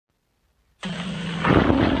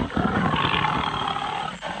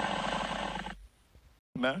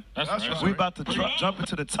Man. That's right. We about to jump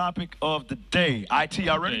into the topic of the day. IT,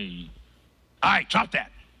 y'all ready? All right, drop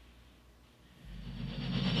that.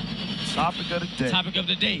 Topic of the day. Topic of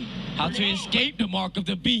the day. How to escape the mark of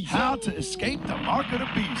the beast. How to escape the mark of the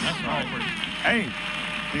beast. That's right. Hey,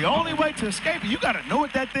 the only way to escape it, you got to know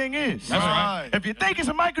what that thing is. That's right. If you think it's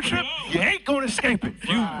a microchip, you ain't going to escape it.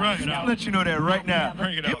 I'll let you know that right now.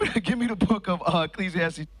 Give me the book of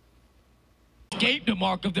Ecclesiastes. Escape the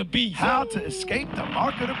mark of the beast. How to escape the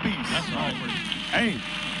mark of the beast. That's right. Hey,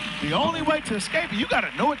 the only way to escape it, you got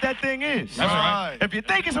to know what that thing is. That's right. If you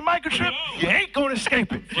think it's a microchip, you ain't going to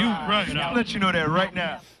escape it. I'll let you know that right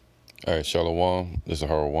now. All right, Shalom. This is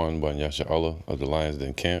Horror One by Yasha Allah of the Lions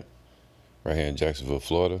Den Camp, right here in Jacksonville,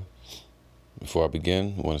 Florida. Before I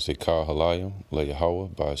begin, I want to say Kal Halayim, La Yahweh,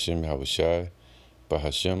 by Hashem Yahushai, by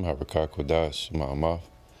Hashem Harakah Kodash Ma'amath.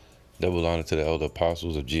 Double honor to the elder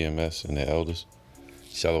apostles of GMS and their elders.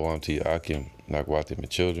 Shalom to you, Akim, Nakwati, my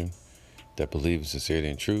children, that believe in sincerity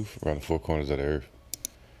and truth around the four corners of the earth.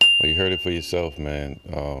 Well, you heard it for yourself, man.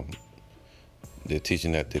 They're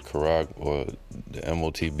teaching that the Quran or the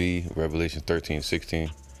MOTB, Revelation 13:16.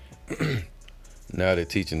 Now they're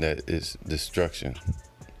teaching that it's destruction.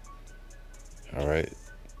 All right,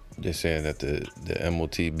 they're saying that the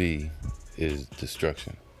MOTB is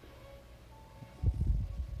destruction.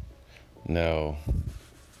 Now,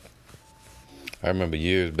 I remember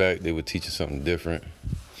years back they were teaching something different,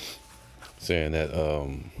 saying that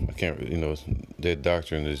I can't, their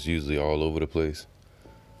doctrine is usually all over the place.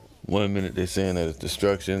 1 minute they're saying that it's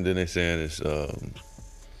destruction, then they're saying it's the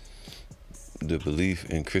belief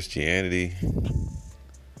in Christianity.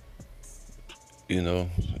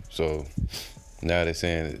 So now they're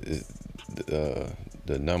saying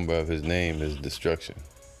the number of his name is destruction.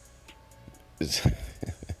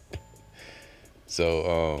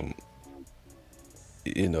 So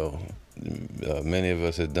many of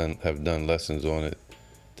us have done lessons on it.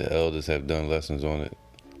 The elders have done lessons on it.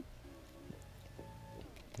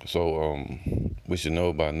 So we should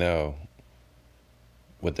know by now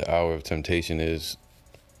what the hour of temptation is.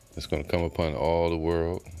 It's going to come upon all the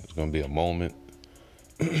world. It's going to be a moment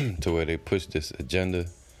to where they push this agenda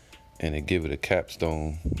and they give it a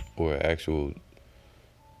capstone or an actual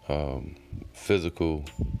physical,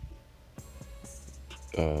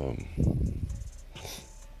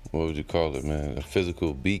 what would you call it, man? A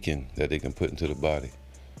physical beacon that they can put into the body,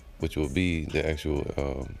 which will be the actual,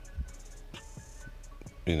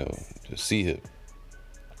 the C-hip.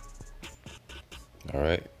 All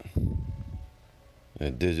right,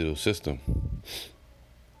 a digital system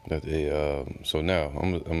that they. So now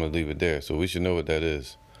I'm gonna leave it there. So we should know what that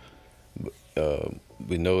is.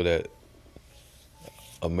 We know that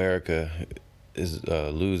America is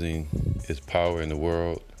losing its power in the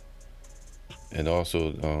world, and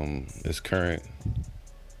also its current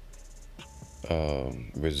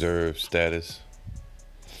reserve status.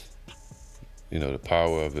 The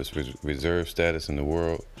power of its reserve status in the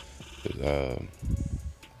world.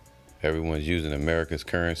 Everyone's using America's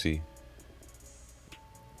currency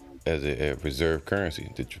as a reserve currency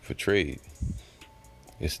for trade.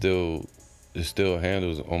 It still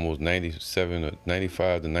handles almost 95 to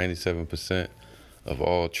 97% of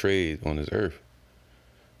all trade on this earth.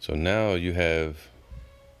 So now you have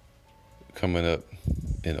coming up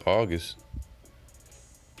in August,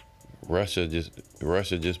 Russia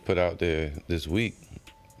just put out there this week,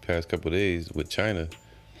 past couple of days with China,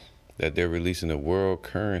 that they're releasing a world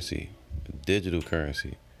currency, a digital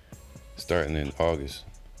currency, starting in August.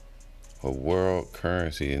 A world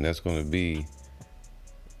currency, and that's going to be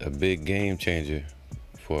a big game changer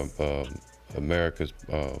for America's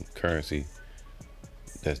currency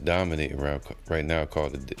that's dominating right now,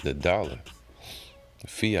 called the dollar,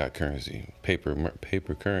 fiat currency,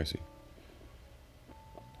 paper currency.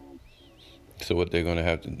 So what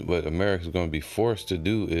America's going to be forced to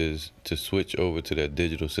do is to switch over to that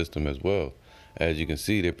digital system as well. As you can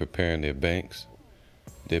see, they're preparing their banks.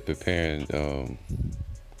 They're preparing the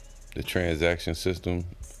transaction system.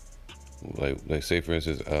 Like say for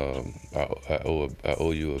instance, I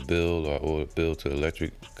owe you a bill, or I owe a bill to the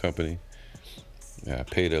electric company. I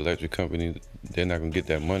pay the electric company. They're not going to get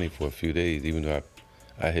that money for a few days, even though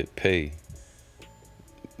I hit pay.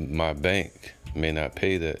 My bank may not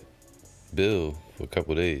pay that bill for a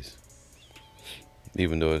couple of days,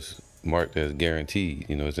 even though it's marked as guaranteed,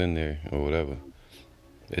 it's in there or whatever.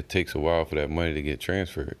 It takes a while for that money to get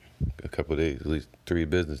transferred, a couple of days, at least 3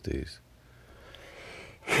 business days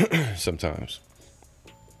sometimes.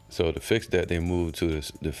 So to fix that, they moved to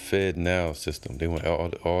the Fed Now system. They want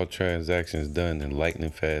all transactions done in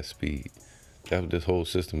lightning fast speed. That's what this whole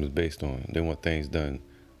system is based on. They want things done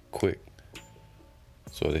quick.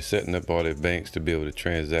 So they're setting up all their banks to be able to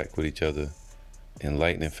transact with each other in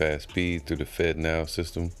lightning fast speed through the FedNow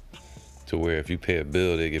system, to where if you pay a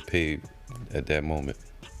bill, they get paid at that moment.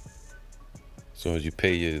 As soon as you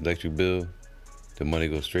pay your electric bill, the money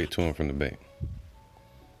goes straight to them from the bank.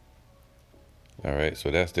 All right, so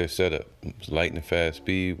that's their setup. Lightning fast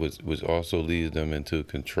speed, which also leads them into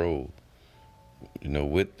control. You know,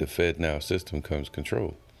 with the FedNow system comes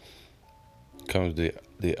control. Comes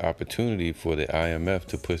the opportunity for the IMF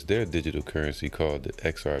to push their digital currency called the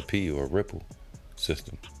XRP or Ripple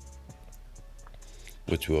system,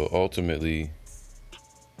 which will ultimately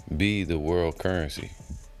be the world currency.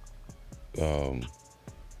 And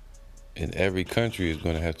every country is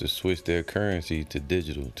going to have to switch their currency to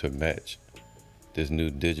digital to match this new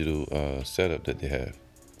digital setup that they have.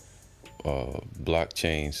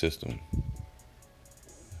 Blockchain system.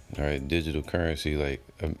 All right, digital currency, like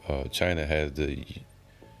China has the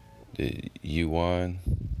yuan,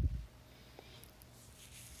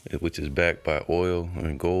 which is backed by oil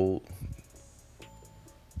and gold.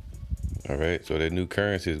 All right, so their new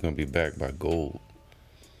currency is going to be backed by gold.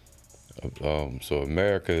 So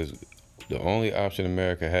America is the only option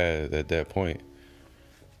America has at that point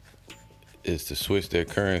is to switch their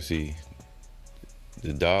currency.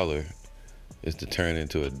 The dollar is to turn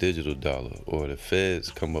into a digital dollar, or the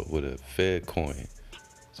feds come up with a Fed coin,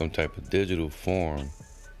 some type of digital form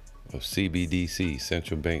of CBDC,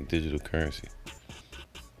 central bank digital currency,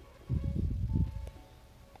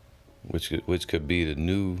 which could be the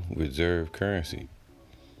new reserve currency,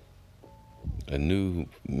 a new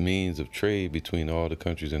means of trade between all the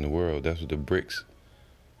countries in the world. That's what the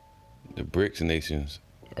BRICS nations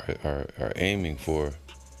are aiming for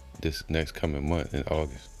this next coming month in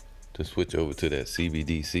August, to switch over to that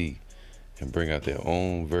CBDC and bring out their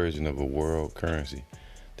own version of a world currency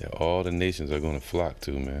that all the nations are going to flock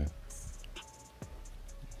to, man.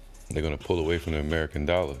 They're going to pull away from the American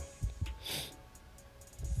dollar.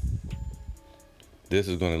 This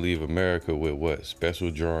is going to leave America with what? Special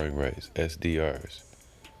drawing rights, SDRs,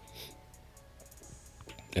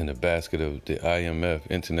 in the basket of the IMF,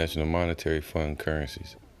 International Monetary Fund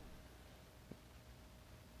currencies.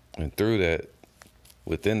 And through that,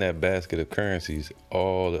 within that basket of currencies,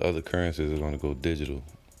 all the other currencies are going to go digital.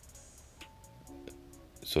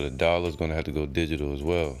 So the dollar is going to have to go digital as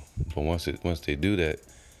well. But once they do that,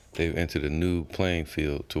 they've entered a new playing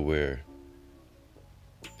field, to where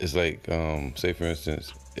it's like, say for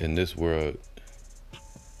instance, in this world,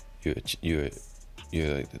 you're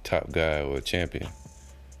like the top guy or a champion.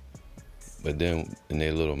 But then in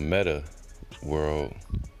their little meta world,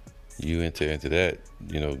 you enter into that,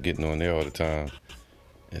 you know, getting on there all the time.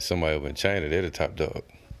 And somebody over in China, they're the top dog,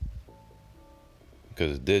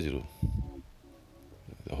 because it's digital.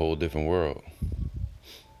 It's a whole different world.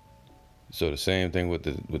 So the same thing with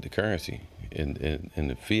the currency. In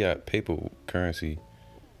the fiat paper currency,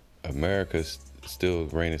 America's still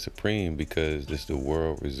reigning supreme, because it's the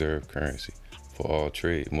world reserve currency for all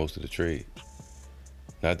trade, most of the trade.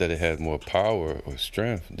 Not that it has more power or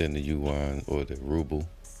strength than the yuan or the ruble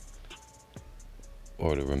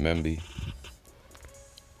or the renminbi.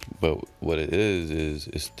 But what it is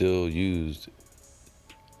it's still used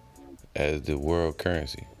as the world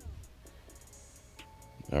currency.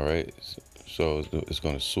 All right, so it's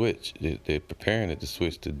going to switch. They're preparing it to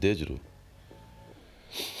switch to digital.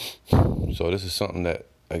 So this is something that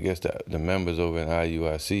I guess the members over in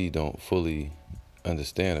IUIC don't fully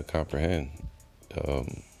understand or comprehend.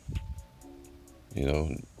 You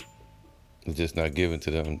know, it's just not given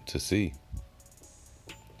to them to see.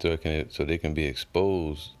 So they can be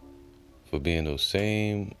exposed for being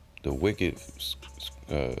the wicked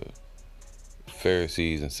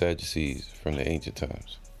Pharisees and Sadducees from the ancient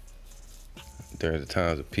times. During the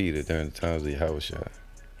times of Peter, during the times of Yahushua.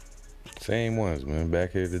 Same ones, man,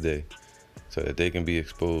 back here today. So that they can be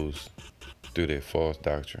exposed through their false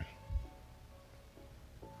doctrine.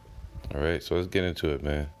 All right, so let's get into it,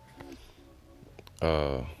 man.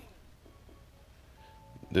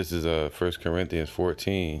 This is 1 Corinthians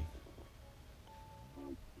 14.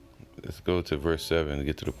 Let's go to verse 7 to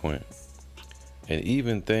get to the point. And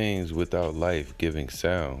even things without life giving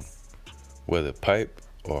sound, whether pipe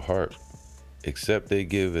or harp, except they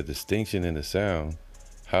give a distinction in the sound,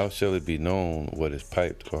 how shall it be known what is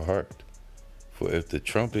piped or harped? For if the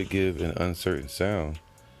trumpet give an uncertain sound,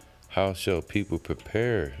 how shall people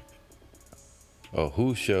prepare? Or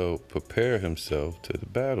who shall prepare himself to the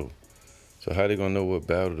battle? So how they gonna know what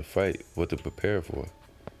battle to fight, what to prepare for?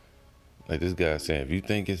 Like this guy saying, if you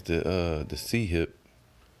think it's the C hip,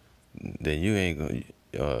 then you ain't gonna,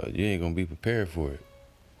 you ain't gonna be prepared for it.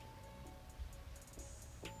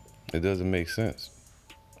 It doesn't make sense.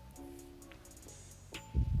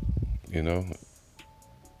 You know?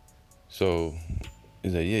 So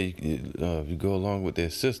he's like, yeah, you go along with their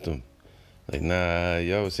system. Like, nah,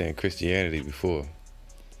 y'all was saying Christianity before.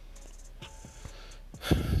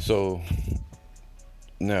 So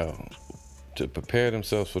now, to prepare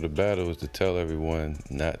themselves for the battle is to tell everyone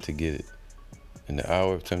not to get it. In the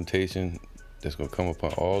hour of temptation that's going to come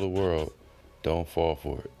upon all the world, don't fall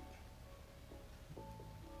for it.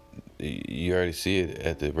 You already see it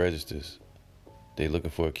at the registers. They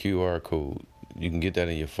looking for a QR code. You can get that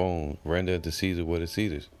in your phone. Render to Caesar what is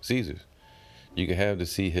Caesar's. You can have the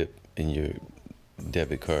C-hip in your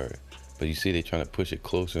debit card, but you see they trying to push it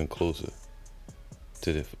closer and closer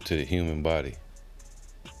to the human body.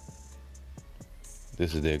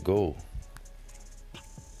 This is their goal.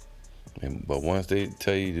 But once they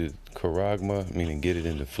tell you to charagma, meaning get it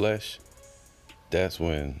in the flesh, that's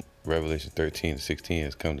when Revelation 13 to 16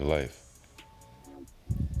 has come to life.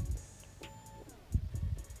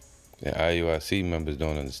 And IUIC members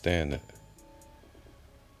don't understand that.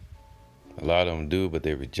 A lot of them do, but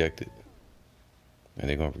they reject it. And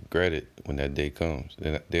they're going to regret it when that day comes.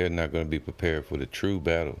 They're not going to be prepared for the true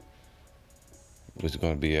battle, which is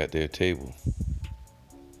going to be at their table.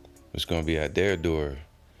 It's going to be at their door,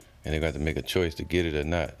 and they're going to have to make a choice to get it or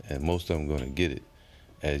not. And most of them are going to get it,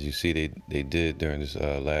 as you see they did during this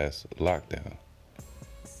last lockdown.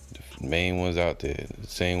 The main ones out there, the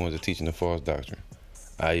same ones that are teaching the false doctrine.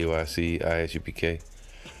 IUIC, ISUPK,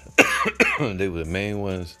 they were the main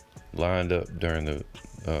ones lined up during the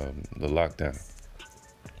lockdown,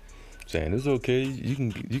 saying it's okay, you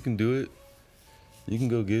can do it, you can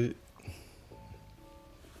go get it.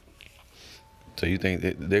 So you think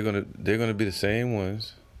that they're gonna be the same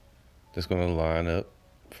ones that's gonna line up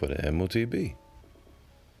for the MOTB?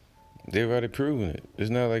 They've already proven it.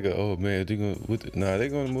 It's not like oh man, they're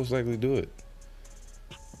gonna most likely do it.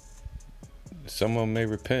 Some of them may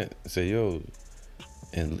repent and say, yo,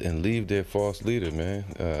 and leave their false leader, man.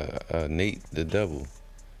 Nate the devil.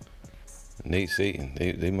 Nate Satan.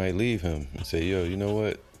 They might leave him and say, yo, you know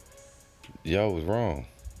what? Y'all was wrong.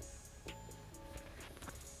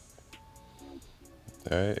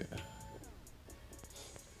 All right.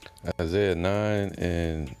 Isaiah 9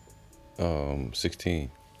 and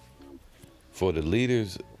 16. For the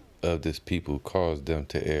leaders of this people caused them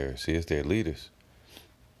to err. See, it's their leaders.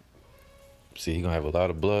 See, he's gonna have a lot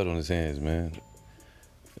of blood on his hands, man.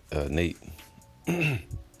 Nate.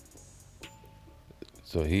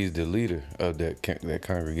 So he's the leader of that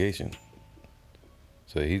congregation.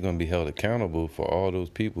 So he's gonna be held accountable for all those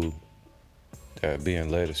people that are being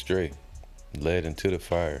led astray, led into the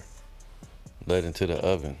fire, led into the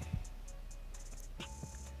oven.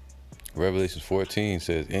 Revelation 14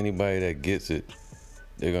 says anybody that gets it,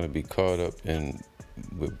 they're gonna be caught up and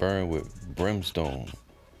burned with brimstone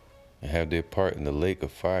and have their part in the lake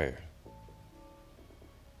of fire.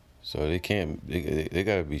 So they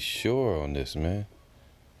gotta be sure on this, man.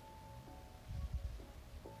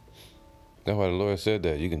 That's why the Lord said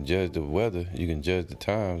that. You can judge the weather, you can judge the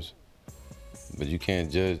times, but you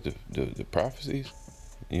can't judge the prophecies.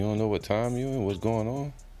 You don't know what time you're in, what's going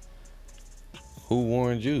on. Who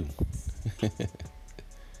warned you?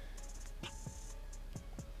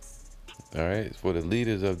 All right, for the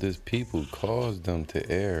leaders of this people caused them to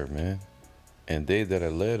err, man, and they that are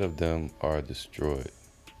led of them are destroyed.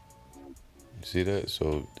 You see that?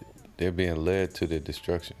 So they're being led to their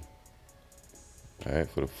destruction. All right,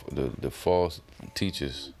 for the false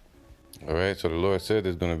teachers. All right, so the Lord said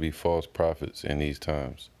there's going to be false prophets in these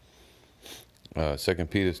times. 2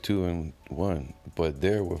 Peter 2 and 1. But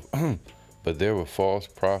there were false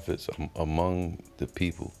prophets among the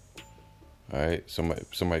people. All right,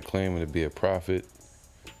 somebody claiming to be a prophet.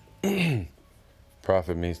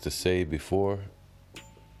 Prophet means to say before,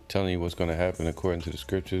 telling you what's going to happen according to the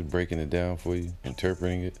scriptures, breaking it down for you,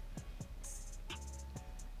 interpreting it.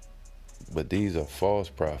 But these are false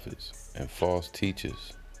prophets and false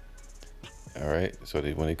teachers. All right, so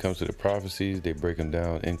when it comes to the prophecies, they break them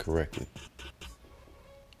down incorrectly,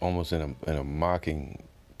 almost in a mocking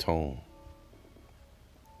tone.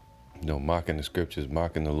 You know, mocking the scriptures,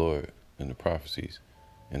 mocking the Lord and the prophecies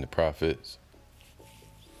and the prophets.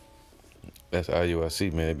 That's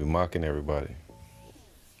IUIC, man. They be mocking everybody.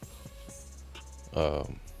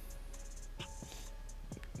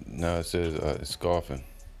 Now it says it's scoffing.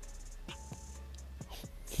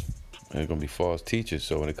 And they're going to be false teachers.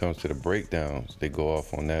 So when it comes to the breakdowns, they go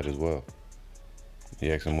off on that as well.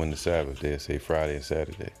 You ask them when the Sabbath, they'll say Friday and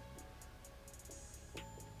Saturday.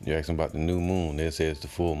 You ask them about the new moon, they'll say it's the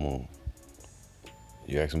full moon.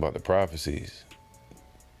 You ask them about the prophecies.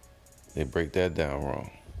 They break that down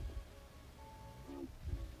wrong.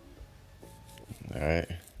 All right.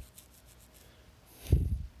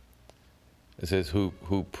 It says, who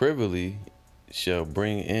privily shall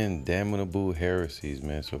bring in damnable heresies,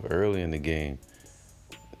 man. So early in the game,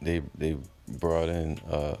 they brought in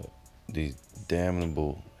these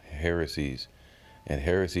damnable heresies. And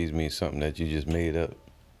heresies means something that you just made up.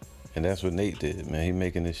 And that's what Nate did, man. He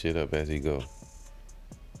making this shit up as he go.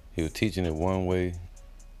 He was teaching it one way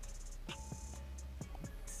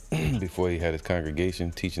before he had his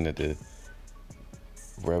congregation, teaching that the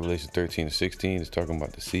Revelation 13 to 16 is talking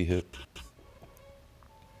about the sea hip.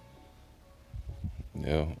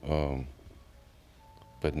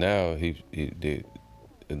 But now the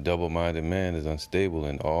double-minded man is unstable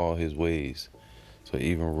in all his ways. So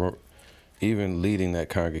even leading that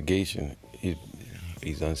congregation,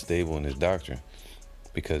 he's unstable in his doctrine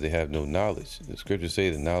because they have no knowledge. The scriptures say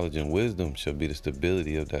the knowledge and wisdom shall be the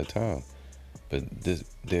stability of that time. But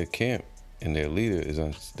their camp and their leader is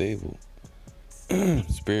unstable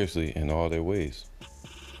spiritually in all their ways.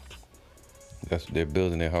 They're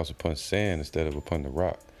building their house upon sand instead of upon the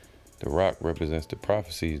rock. The rock represents the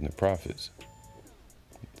prophecies and the prophets.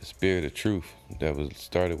 The spirit of truth that was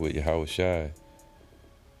started with Yahweh Shai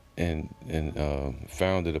and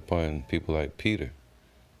founded upon people like Peter.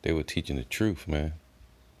 They were teaching the truth, man.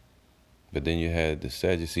 But then you had the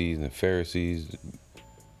Sadducees and the Pharisees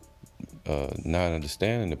not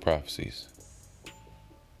understanding the prophecies.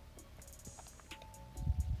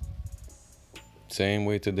 Same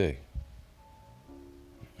way today.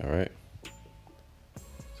 All right.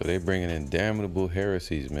 So they bringing in damnable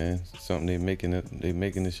heresies, man. Something they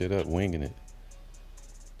making this shit up, winging it.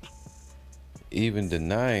 Even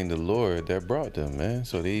denying the Lord that brought them, man.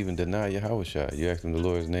 So they even deny Yahweh Shai. You ask them the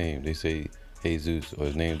Lord's name, they say Jesus, or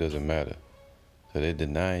his name doesn't matter. So they're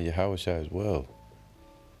denying Yahweh Shai as well.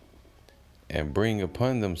 And bring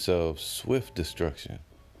upon themselves swift destruction.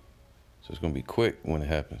 So it's going to be quick when it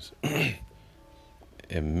happens.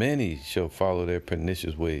 And many shall follow their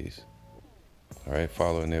pernicious ways. All right,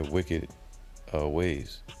 following their wicked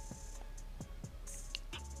ways.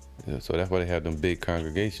 So that's why they have them big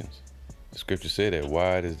congregations. The scriptures say that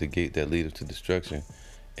wide is the gate that leadeth to destruction,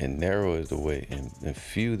 and narrow is the way, and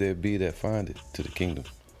few there be that find it to the kingdom,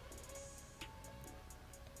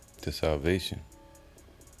 to salvation.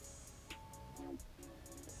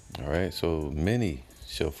 All right, so many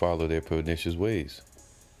shall follow their pernicious ways,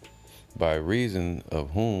 by reason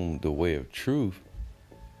of whom the way of truth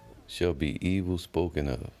shall be evil spoken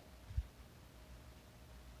of.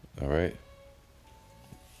 All right.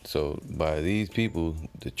 So by these people,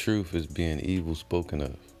 the truth is being evil spoken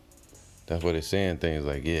of. That's why they're saying things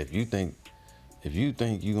like, yeah, if you think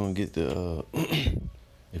you're gonna get the,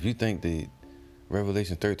 if you think the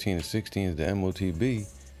Revelation 13 and 16 is the MOTB,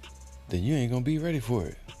 then you ain't gonna be ready for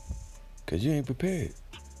it, cause you ain't prepared.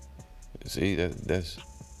 See, that's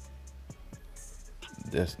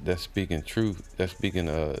speaking truth. That's speaking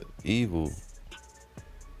evil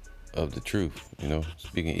of the truth. You know,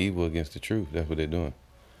 speaking evil against the truth. That's what they're doing.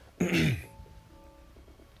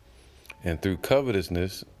 And through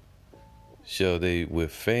covetousness shall they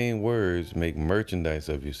with feigned words make merchandise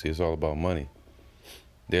of you. See, it's all about money.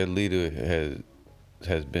 Their leader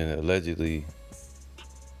has been allegedly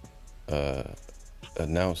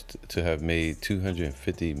announced to have made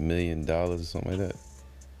 $250 million or something like that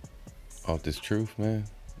off this truth, man.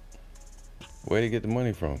 Where'd he get the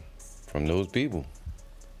money from? From those people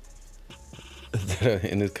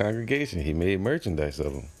in his congregation. He made merchandise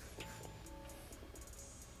of them,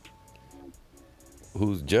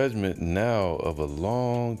 whose judgment now of a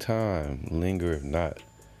long time lingereth not,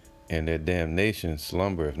 and their damnation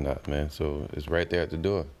slumbereth not, man. So it's right there at the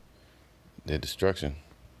door, their destruction.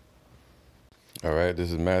 All right,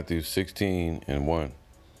 this is Matthew 16 and 1.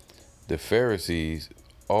 The Pharisees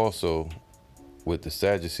also with the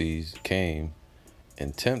Sadducees came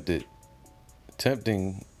and tempting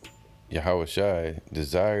Yahweh Shai,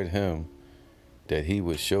 desired him that he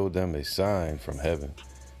would show them a sign from heaven.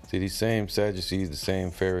 See, these same Sadducees, the same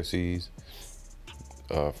Pharisees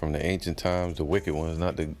from the ancient times, the wicked ones,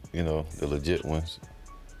 not the the legit ones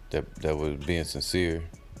that were being sincere.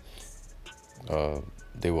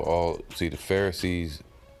 They were all, see, the Pharisees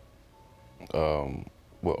were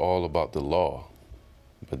all about the law,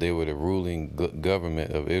 but they were the ruling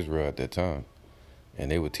government of Israel at that time,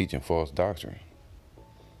 and they were teaching false doctrine.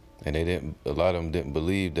 And a lot of them didn't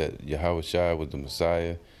believe that Yahweh Shai was the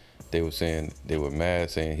Messiah. They were saying, they were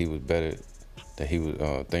mad, saying he was better, that he was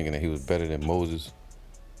thinking that he was better than Moses,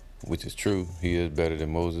 which is true. He is better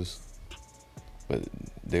than Moses. But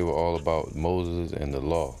they were all about Moses and the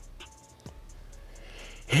law.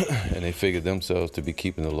 And they figured themselves to be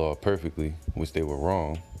keeping the law perfectly, which they were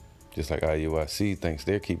wrong. Just like IUIC thinks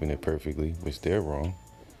they're keeping it perfectly, which they're wrong.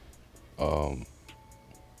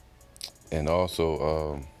 And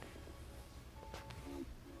also,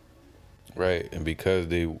 right, and because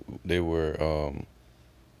they were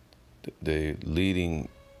the leading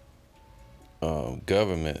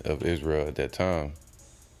government of Israel at that time,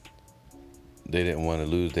 they didn't want to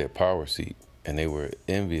lose their power seat, and they were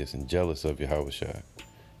envious and jealous of Yahushua.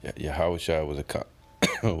 Yahushua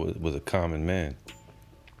was a common man,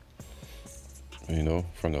 you know,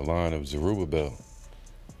 from the line of Zerubbabel.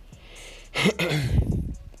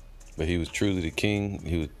 But he was truly the king.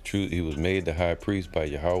 He was made the high priest by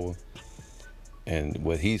Yahweh. And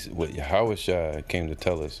what Yahushua came to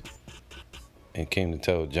tell us and came to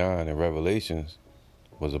tell John in Revelations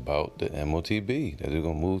was about the MOTB, that they're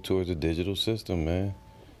gonna move towards a digital system, man,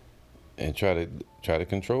 and try to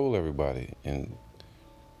control everybody and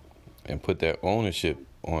put that ownership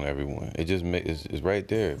on everyone. It just it's right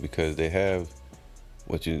there, because they have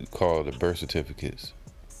what you call the birth certificates.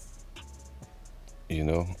 You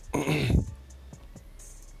know,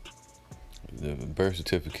 the birth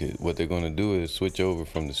certificate. What they're gonna do is switch over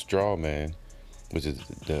from the straw man, which is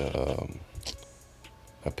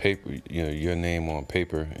a paper, you know, your name on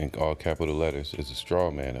paper in all capital letters is a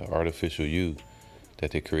straw man, an artificial you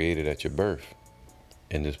that they created at your birth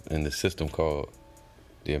in the system called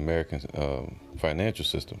the American financial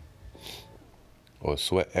system, or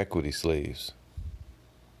sweat equity slaves.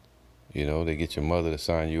 You know, they get your mother to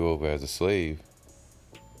sign you over as a slave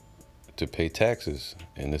to pay taxes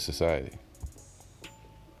in this society.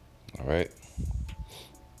 All right.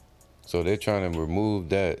 So they're trying to remove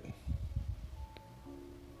that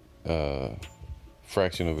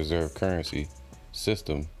fractional reserve currency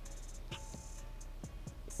system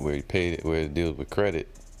where it deals with credit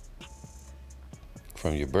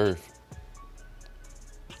from your birth.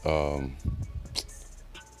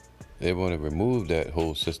 They want to remove that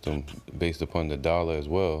whole system based upon the dollar as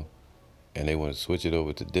well, and they want to switch it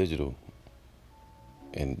over to digital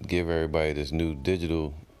and give everybody this new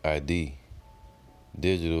digital ID,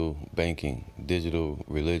 digital banking, digital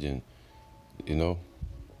religion, you know,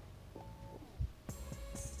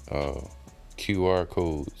 QR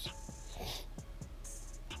codes.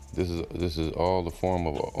 This is all the form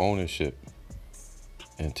of ownership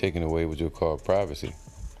and taking away what you call privacy.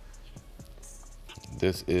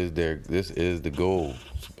 This is the goal,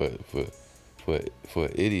 but for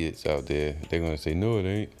idiots out there, they're gonna say no, it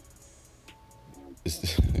ain't.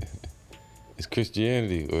 It's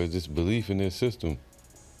Christianity, or it's just belief in this system.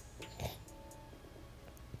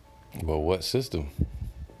 But what system?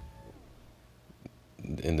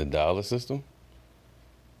 In the dollar system?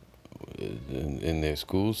 In their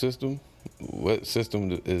school system? What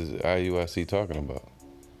system is IUIC talking about?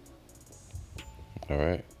 All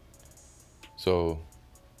right. So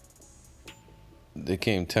they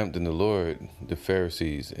came tempting the Lord, the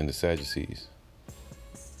Pharisees and the Sadducees.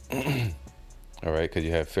 All right, because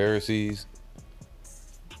you have Pharisees,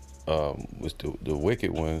 was the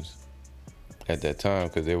wicked ones at that time,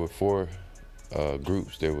 because there were four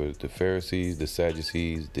groups. There were the Pharisees, the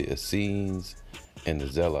Sadducees, the Essenes, and the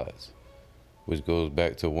Zealots, which goes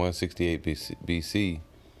back to 168 BC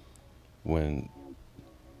when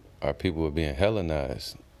our people were being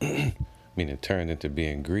Hellenized, meaning turned into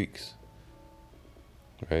being Greeks,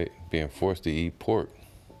 right? Being forced to eat pork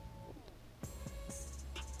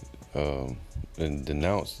and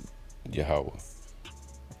denounce Yahweh.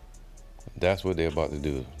 That's what they're about to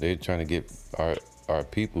do. They're trying to get our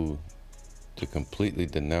people to completely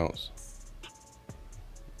denounce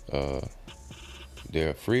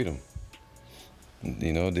their freedom.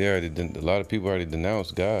 You know, a lot of people already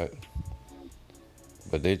denounced God,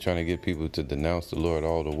 but they're trying to get people to denounce the Lord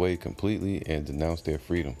all the way completely and denounce their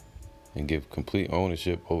freedom and give complete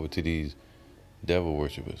ownership over to these devil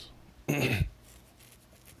worshippers.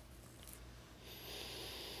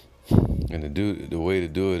 And the way to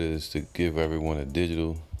do it is to give everyone a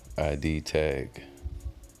digital ID tag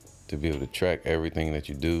to be able to track everything that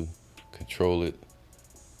you do, control it,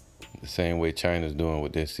 the same way China's doing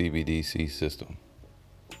with their CBDC system.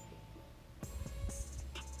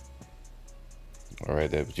 All right,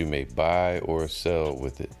 that you may buy or sell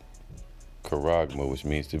with it. Charagma, which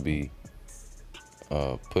means to be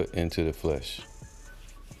put into the flesh.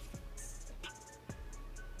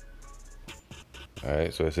 All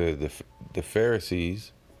right, so it says the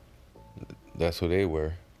Pharisees, that's who they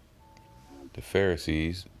were. The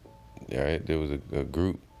Pharisees, all right, there was a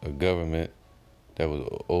group, a government that was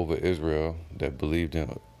over Israel that believed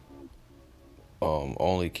in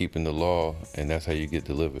only keeping the law, and that's how you get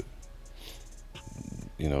delivered.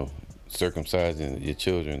 You know, circumcising your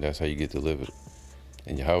children, that's how you get delivered.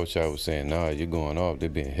 And Yahushua was saying, nah, you're going off. They're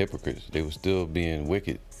being hypocrites. They were still being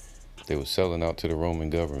wicked. They were selling out to the Roman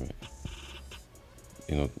government.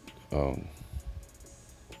 You know,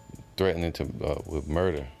 threatening to with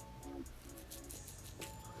murder.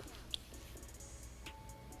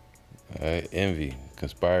 All right, envy,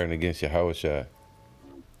 conspiring against Yahushua.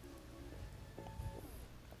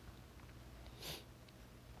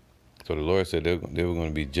 So the Lord said they were going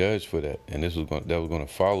to be judged for that, and that was going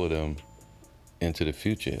to follow them into the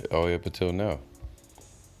future, all the way up until now.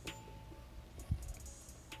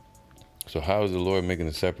 So how is the Lord making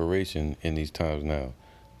a separation in these times now?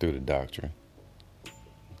 Through the doctrine,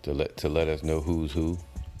 to let us know who's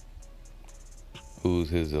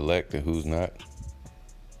His elect and who's not,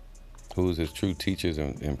 who's His true teachers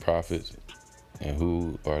and prophets, and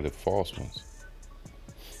who are the false ones.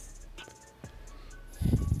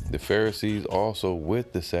 The Pharisees also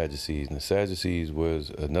with the Sadducees, and the Sadducees was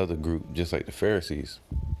another group just like the Pharisees,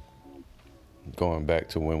 going back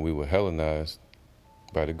to when we were Hellenized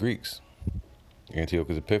by the Greeks.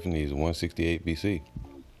 Antiochus Epiphanes, 168 BC.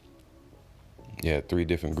 You had three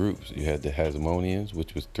different groups. You had the Hasmoneans,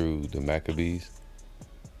 which was through the Maccabees,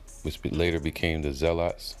 which later became the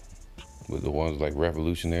Zealots, with the ones like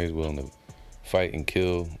revolutionaries willing to fight and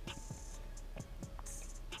kill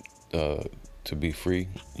to be free,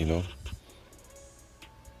 you know.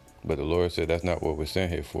 But the Lord said that's not what we're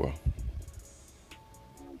sent here for.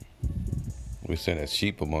 We're sent as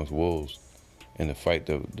sheep amongst wolves, and to fight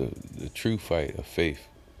the true fight of faith.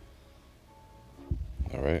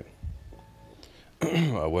 All right.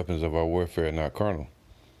 Our weapons of our warfare are not carnal.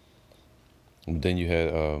 And then you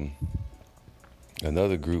had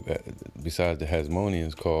another group besides the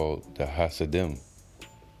Hasmoneans called the Hasidim.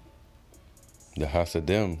 The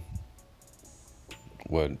Hasidim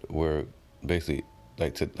were basically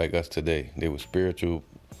like us today. They were spiritual.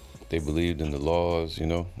 They believed in the laws, you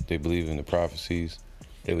know. They believed in the prophecies.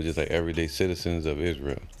 They were just like everyday citizens of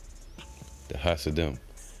Israel. The Hasidim.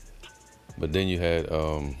 But then you had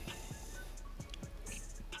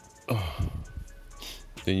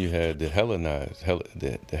the Hellenized,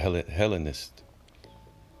 the Hellenist.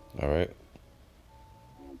 All right.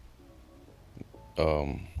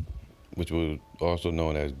 Which was also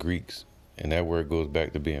known as Greeks. And that word goes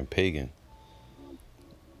back to being pagan.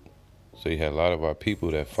 So you had a lot of our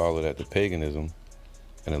people that followed after paganism,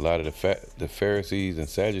 and a lot of the Pharisees and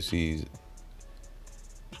Sadducees,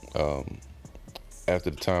 after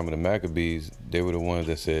the time of the Maccabees, they were the ones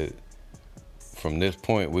that said, from this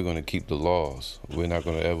point, we're going to keep the laws. We're not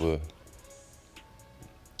going to ever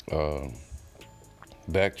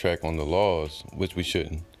backtrack on the laws, which we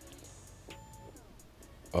shouldn't,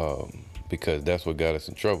 because that's what got us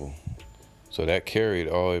in trouble. So that carried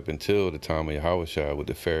all up until the time of Yahushua with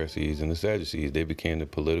the Pharisees and the Sadducees. They became the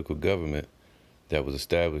political government that was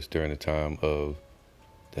established during the time of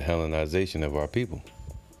the Hellenization of our people.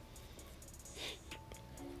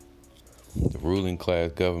 The ruling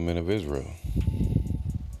class government of Israel.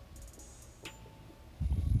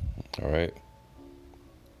 All right.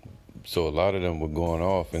 So a lot of them were going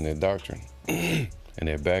off in their doctrine. And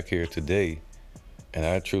they're back here today. And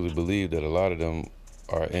I truly believe that a lot of them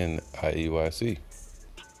are in IUIC.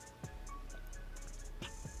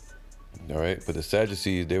 All right, but the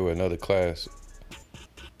Sadducees, they were another class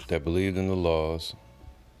that believed in the laws,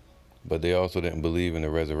 but they also didn't believe in the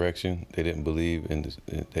resurrection. They didn't believe in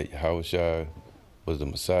that Yahushua was the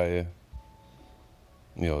Messiah.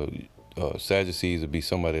 You know, Sadducees would be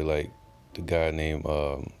somebody like the guy named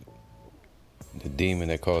the demon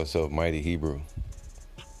that called himself Mighty Hebrew.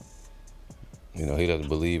 You know, he doesn't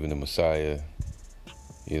believe in the Messiah.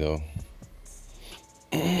 You know,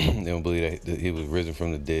 they don't believe that he was risen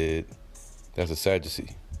from the dead. That's a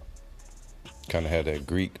Sadducee. Kind of had that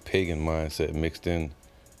Greek pagan mindset mixed in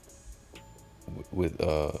with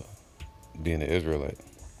being an Israelite.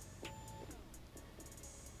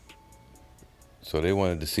 So they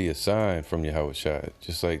wanted to see a sign from Yahushua,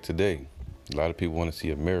 just like today. A lot of people want to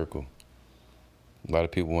see a miracle. A lot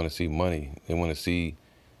of people want to see money. They want to see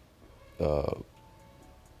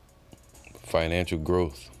financial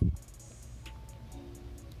growth.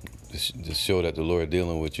 Just show that the Lord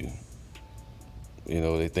dealing with you. You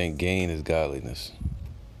know, they think gain is godliness.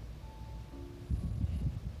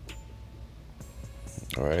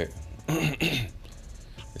 All right. It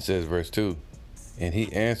says, verse 2, and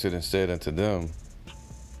he answered and said unto them,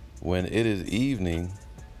 when it is evening,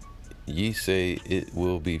 ye say it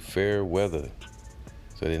will be fair weather.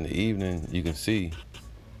 So in the evening, you can see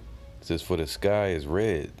It says, for the sky is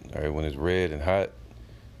red. All right, when it's red and hot,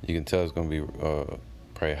 you can tell it's going to be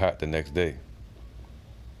probably hot the next day.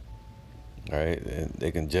 All right, and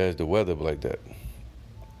they can judge the weather like that.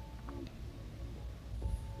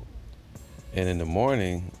 And in the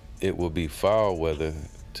morning, it will be foul weather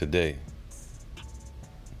today.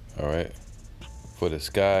 All right, for the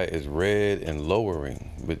sky is red and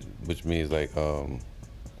lowering, which means like what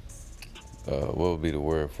would be the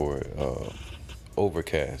word for it?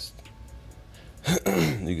 Overcast.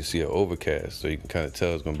 You can see an overcast, so you can kind of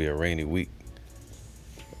tell it's going to be a rainy week.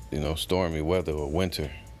 You know, stormy weather or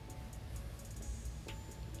winter.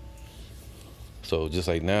 So just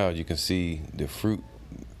like now, you can see the fruit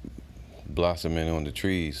blossoming on the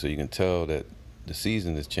trees, so you can tell that the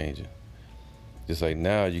season is changing. Just like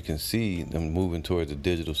now, you can see them moving towards the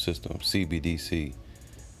digital system, CBDC,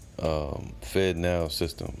 FedNow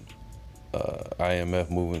system, IMF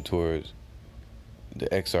moving towards the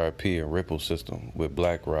XRP and Ripple system with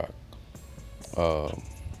BlackRock.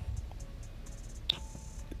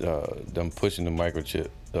 Them pushing the microchip,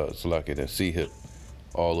 so like the C-hip,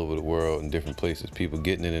 all over the world in different places. People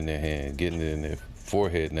getting it in their hand, getting it in their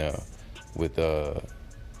forehead now with,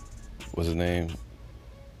 what's his name?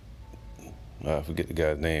 I forget the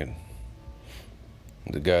guy's name.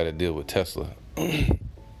 The guy that deal with Tesla.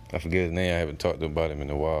 I forget his name. I haven't talked about him in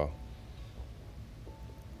a while.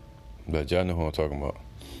 But y'all know who I'm talking about.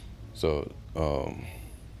 So,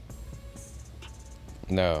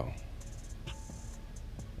 now,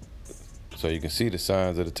 so you can see the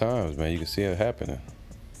signs of the times, man. You can see it happening.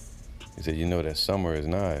 He said, you know that summer is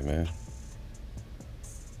nigh, man.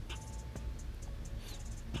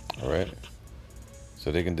 All right.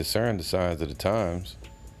 So they can discern the signs of the times,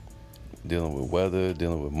 dealing with weather,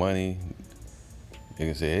 dealing with money. They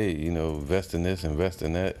can say, hey, you know, invest in this, invest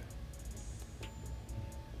in that.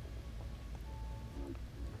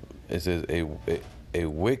 It says, a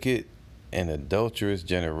wicked and adulterous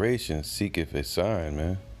generation seeketh a sign,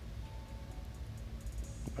 man.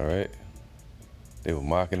 All right. They were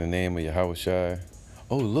mocking the name of Yahushua.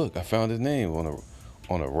 Oh, look, I found his name on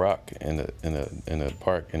a rock in a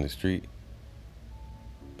park in the street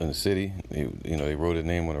in the city. They wrote his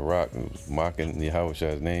name on a rock and was mocking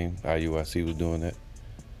Yahushua's name. IUIC was doing that.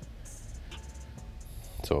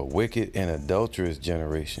 So a wicked and adulterous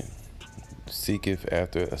generation seeketh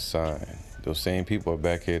after a sign. Those same people are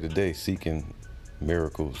back here today seeking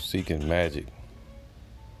miracles, seeking magic,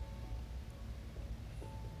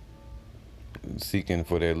 seeking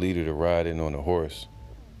for their leader to ride in on a horse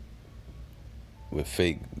with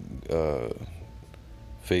fake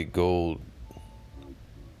gold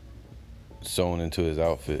sewn into his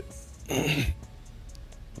outfit,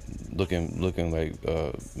 looking like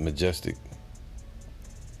majestic.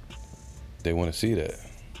 They want to see that.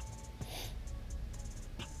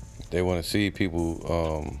 They want to see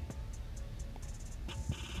people,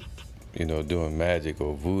 doing magic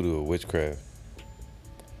or voodoo or witchcraft.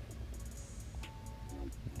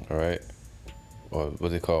 All right, or what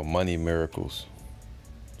they call money miracles,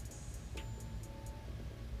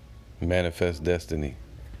 manifest destiny.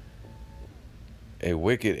 A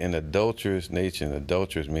wicked and adulterous nation.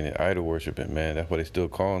 Adulterous meaning idol worshiping, man. That's why they still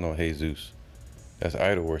calling on Jesus. That's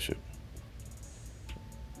idol worship.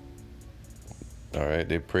 All right,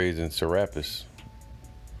 they praising Serapis.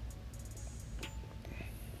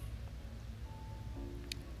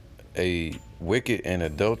 A wicked and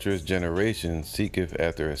adulterous generation seeketh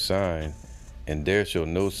after a sign, and there shall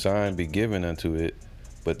no sign be given unto it,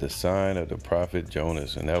 but the sign of the prophet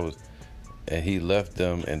Jonas. And he left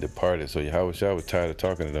them and departed. So Yahushua was tired of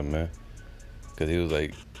talking to them, man, because he was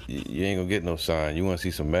like, you ain't gonna get no sign. You want to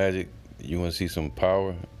see some magic? You want to see some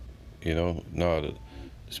power? No, the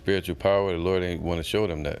spiritual power, the Lord ain't want to show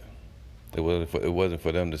them that. It wasn't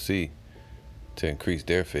for them to see, to increase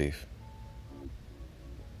their faith.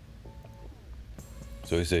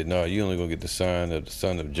 So he said, no, you only gonna get the sign of the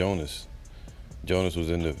son of Jonas. Jonas was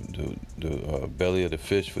in the belly of the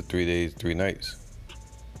fish for 3 days, 3 nights.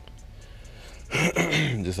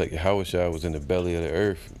 Just like Yahushua was in the belly of the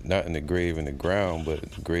earth, not in the grave in the ground, but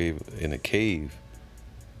the grave in a cave.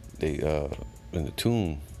 They in the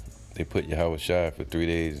tomb, they put Yahushua for 3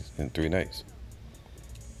 days and 3 nights.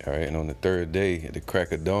 All right, and on the 3rd day, at the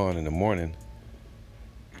crack of dawn in the morning,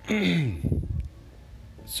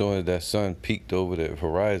 as soon as that sun peeked over the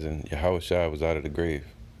horizon, Yahushua was out of the grave,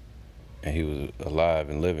 and he was alive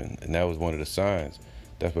and living, and that was one of the signs.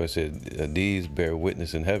 That's why I said, these bear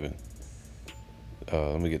witness in heaven.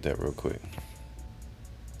 Let me get that real quick.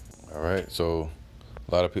 All right, so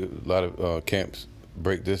a lot of camps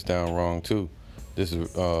break this down wrong too. This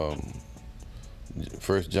is 1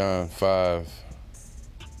 John 5.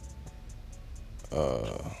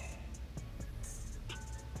 And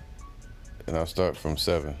I'll start from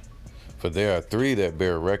 7. For there are 3 that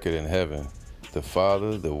bear record in heaven, the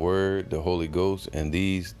Father, the Word, the Holy Ghost, and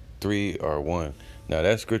these 3 are one. Now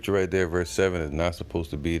that scripture right there, verse 7, is not supposed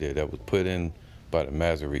to be there. That was put in by the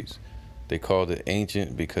Masoretes. They called it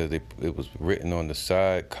ancient because it was written on the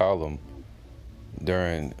side column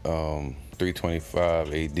during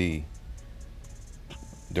 325 AD,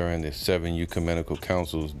 during the 7 ecumenical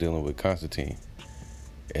councils dealing with Constantine.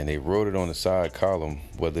 And they wrote it on the side column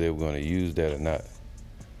whether they were going to use that or not,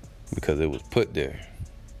 because it was put there.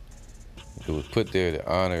 It was put there to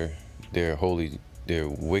honor their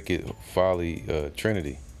wicked folly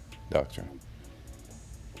Trinity doctrine.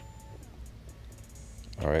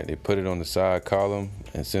 All right, they put it on the side column,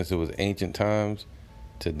 and since it was ancient times,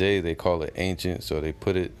 today they call it ancient. So they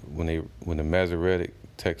put it when the Masoretic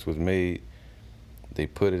text was made, they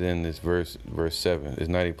put it in this verse 7. It's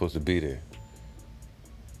not even supposed to be there.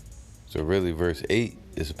 So really, verse 8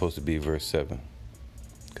 is supposed to be verse 7,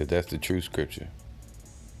 because that's the true scripture.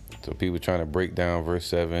 So people trying to break down verse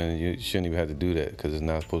 7, you shouldn't even have to do that, because it's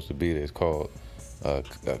not supposed to be there. It's called a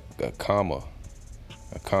comma.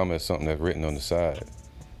 A comma is something that's written on the side.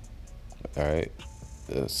 All right.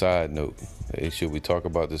 A side note: hey, should we talk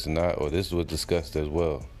about this or not? Or this was discussed as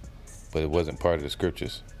well, but it wasn't part of the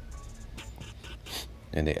scriptures,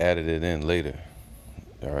 and they added it in later.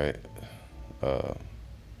 All right.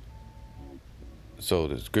 So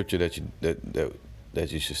the scripture that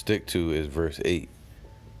you should stick to is verse 8.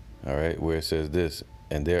 All right, where it says this: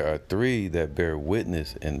 and there are 3 that bear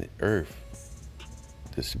witness in the earth,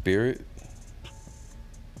 the Spirit,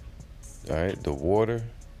 all right, the water,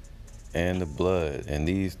 and the blood, and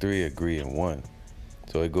these 3 agree in one.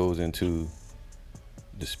 So it goes into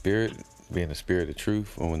the Spirit being the Spirit of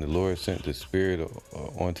truth, and when the Lord sent the Spirit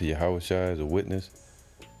onto Yahushua as a witness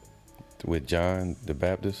with John the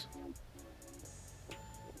Baptist.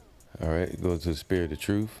 All right, it goes to the Spirit of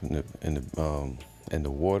truth and the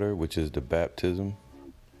water, which is the baptism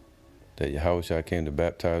that Yahushua came to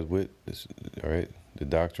baptize with. This, all right, the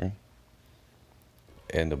doctrine.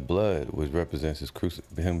 And the blood, which represents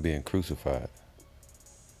him being crucified.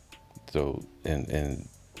 So, and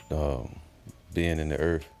being in the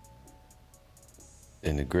earth,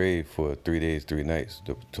 in the grave for 3 days, 3 nights,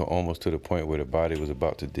 to almost to the point where the body was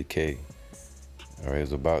about to decay. All right, it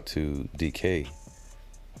was about to decay.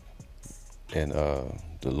 And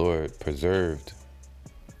the Lord preserved,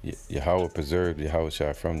 Yahweh preserved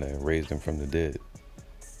Yahushua from that and raised him from the dead.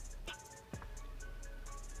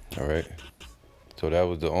 All right. So that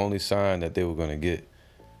was the only sign that they were going to get,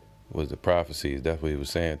 was the prophecies. That's what he was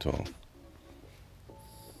saying to them.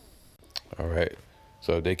 All right.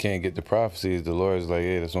 So if they can't get the prophecies, the Lord is like,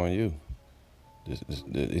 hey, that's on you.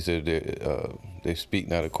 He said they speak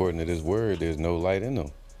not according to this word. There's no light in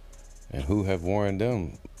them. And who have warned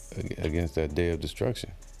them against that day of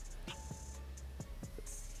destruction?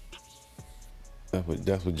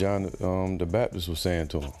 That's what John the Baptist was saying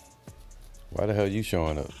to him. Why the hell you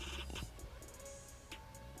showing up?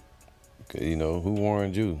 You know, who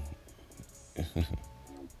warned you? It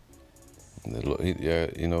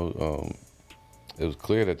was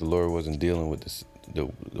clear that the Lord wasn't dealing with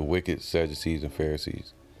the wicked Sadducees and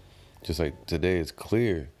Pharisees. Just like today, it's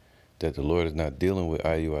clear that the Lord is not dealing with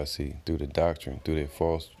IUIC through the doctrine, through their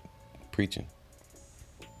false preaching.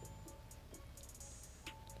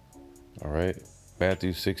 All right,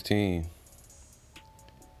 Matthew 16:5.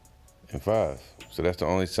 So that's the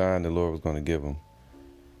only sign the Lord was going to give them.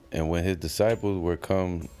 And when his disciples were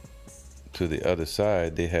come to the other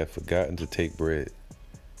side, they had forgotten to take bread.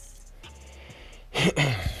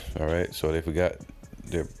 All right, so they forgot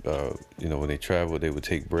their, when they traveled, they would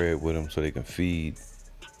take bread with them so they can feed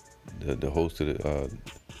the host of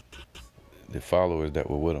the followers that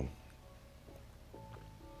were with them.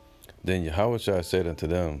 Then Yahushua said unto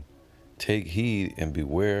them, take heed and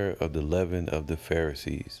beware of the leaven of the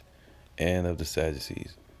Pharisees and of the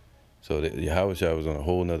Sadducees. So Yahushua was on a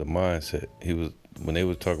whole nother mindset. When they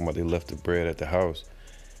was talking about they left the bread at the house,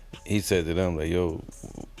 he said to them, like, yo,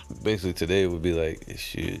 basically today would be like,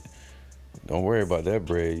 shit, don't worry about that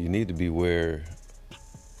bread. You need to beware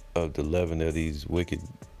of the leaven of these wicked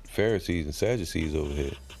Pharisees and Sadducees over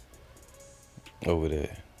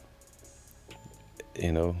there.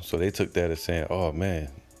 You know, so they took that as saying, oh man,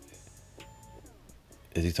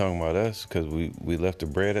 is he talking about us because we left the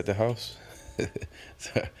bread at the house?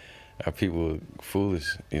 So our people were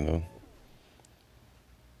foolish, you know.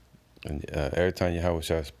 And every time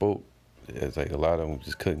Yahushua spoke, it's like a lot of them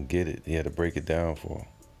just couldn't get it. He had to break it down for them.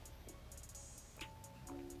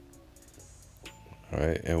 All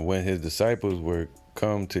right, and when his disciples were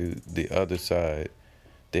come to the other side,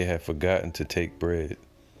 they had forgotten to take bread.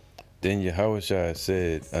 Then Yahushua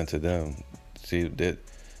said unto them, see,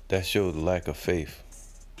 that showed lack of faith.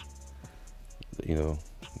 You know,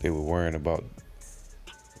 they were worrying about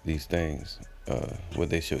these things, what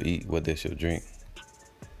they shall eat, what they shall drink.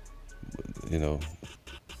 You know,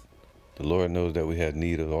 the Lord knows that we had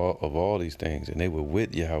need of all these things, and they were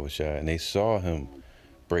with Yahushua, and they saw him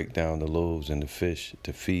break down the loaves and the fish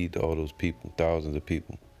to feed all those people, thousands of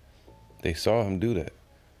people. They saw him do that,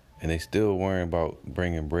 and they still worrying about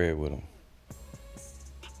bringing bread with them.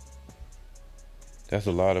 That's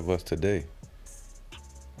a lot of us today,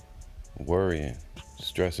 worrying,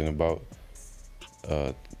 stressing about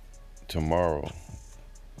tomorrow.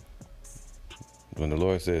 When the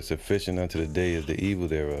Lord says, sufficient unto the day is the evil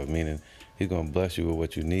thereof, meaning he's going to bless you with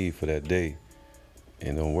what you need for that day,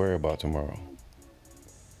 and don't worry about tomorrow.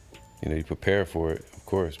 You know, you prepare for it, of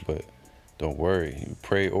course, but don't worry. You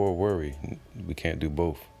pray or worry. We can't do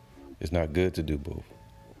both. It's not good to do both.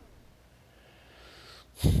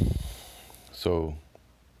 So,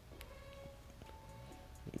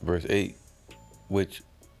 verse 8, which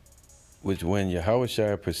when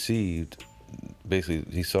Yahushua perceived,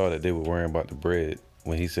 basically he saw that they were worrying about the bread.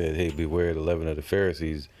 When he said, hey, beware the leaven of the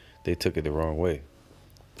Pharisees, they took it the wrong way.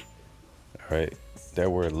 All right,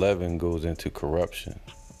 that word leaven goes into corruption.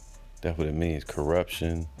 That's what it means,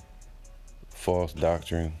 corruption, false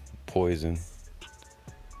doctrine, poison,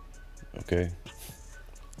 okay?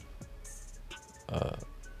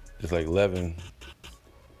 It's like leaven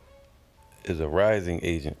is a rising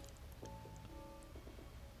agent,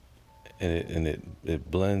 and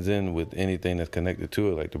it blends in with anything that's connected to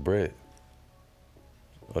it, like the bread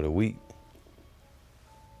or the wheat.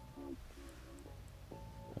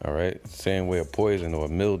 All right, same way a poison or a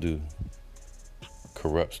mildew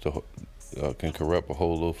corrupts can corrupt a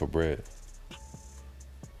whole loaf of bread.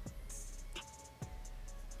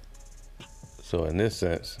 So in this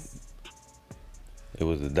sense, it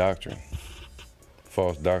was the doctrine,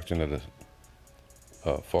 false doctrine of the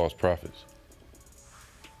false prophets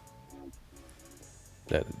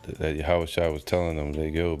that Yahushua was telling them,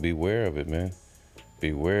 like, yo, beware of it, man.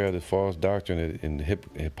 Beware of the false doctrine and the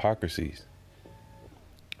hypocrisies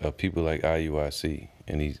of people like IUIC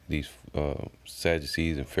and these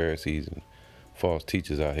Sadducees and Pharisees and false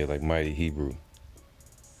teachers out here like Mighty Hebrew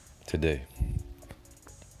today,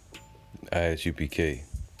 ISUPK,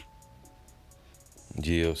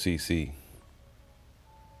 GLCC.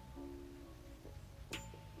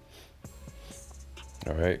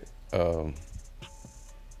 All right.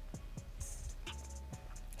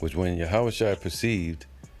 Which when Yahushua perceived,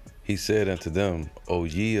 he said unto them, O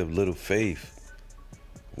ye of little faith,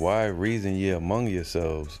 why reason ye among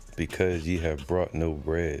yourselves, because ye have brought no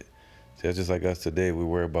bread? See, that's just like us today. We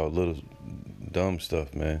worry about little dumb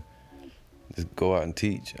stuff, man. Just go out and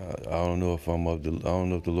teach. I don't know if I don't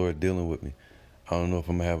know if the Lord dealing with me. I don't know if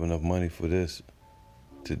I'm gonna have enough money for this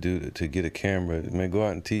to get a camera. Man, go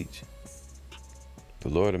out and teach. The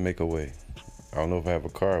Lord will make a way. I don't know if I have a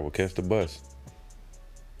car. We'll catch the bus.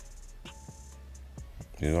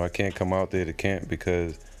 You know, I can't come out there to camp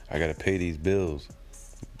because I gotta pay these bills.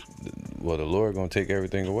 Well, the Lord gonna take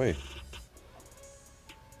everything away.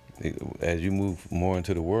 As you move more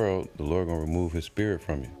into the world, the Lord gonna remove his spirit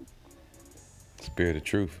from you. Spirit of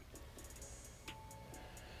truth.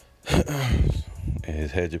 And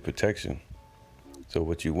his hedge of protection. So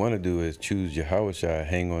what you want to do is choose Yahushua,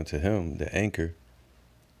 hang on to him, the anchor,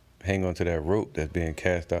 hang on to that rope that's being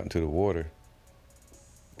cast out into the water,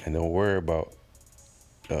 and don't worry about,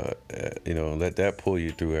 you know, let that pull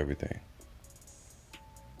you through everything.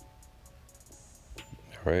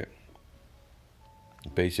 All right?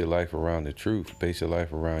 Base your life around the truth. Base your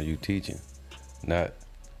life around you teaching, not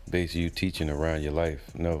base you teaching around your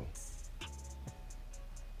life. No.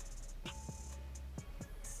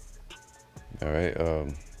 All right.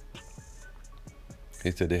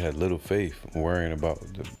 He said they had little faith, worrying about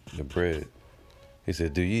the bread. He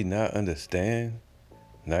said, do ye not understand,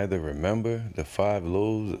 neither remember the 5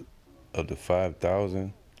 loaves of the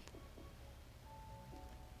 5,000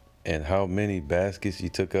 and how many baskets you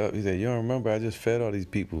took up? He said, you don't remember? I just fed all these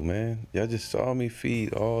people, man. Y'all just saw me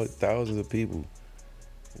feed all thousands of people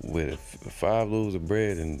with 5 loaves of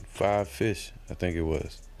bread and 5 fish, I think it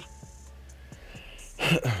was.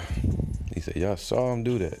 He said, y'all saw him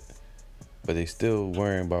do that, but they still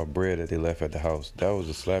worrying about bread that they left at the house. That was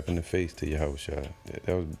a slap in the face to Yahushua.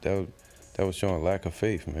 That was showing lack of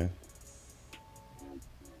faith, man.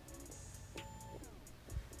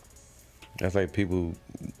 That's like people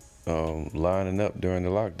lining up during the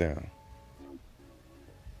lockdown.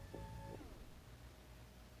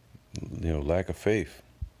 lack of faith.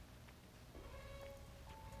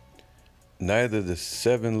 Neither the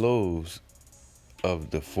 7 loaves of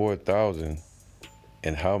the 4,000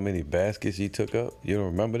 and how many baskets ye took up. You don't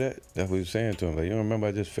remember that? That's what he was saying to him. Like, you don't remember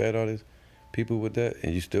I just fed all these people with that,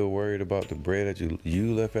 and you still worried about the bread that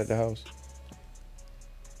you left at the house?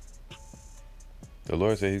 The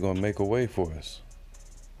Lord said he's going to make a way for us.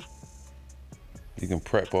 You can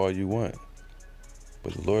prep all you want,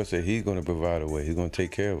 but the Lord said he's going to provide a way. He's going to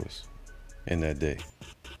take care of us in that day.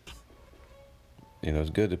 It's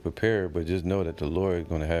good to prepare, but just know that the Lord is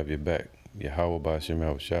going to have your back. Yahweh B'Ashem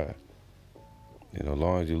Yahushai. As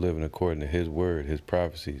long as you're living according to his word, his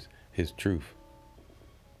prophecies, his truth.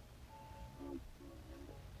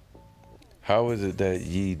 How is it that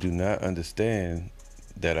ye do not understand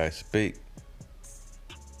that I spake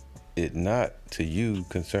it not to you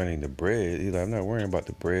concerning the bread? He's like, I'm not worrying about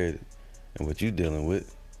the bread and what you're dealing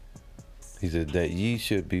with. He said that ye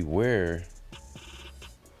should beware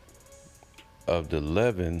of the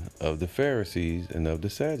leaven of the Pharisees and of the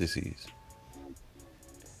Sadducees.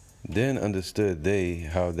 Then understood they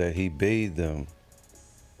how that he bade them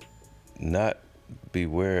not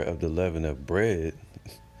beware of the leaven of bread.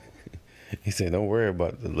 He said, don't worry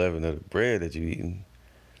about the leaven of the bread that you're eating,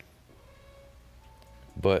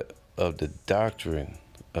 but of the doctrine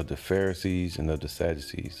of the Pharisees and of the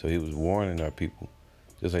Sadducees. So he was warning our people.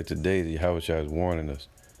 Just like today, the Yahushua is warning us.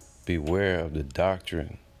 Beware of the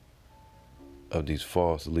doctrine of these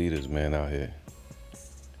false leaders, man, out here.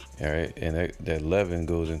 All right, and that leaven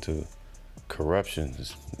goes into corruption,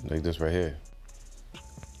 just like this right here.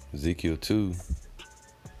 Ezekiel 2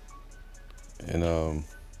 and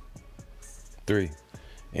 3.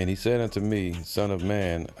 And he said unto me, Son of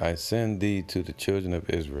man, I send thee to the children of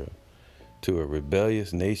Israel, to a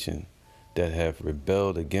rebellious nation that have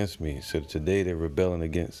rebelled against me. So today they're rebelling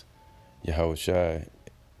against Yahushai,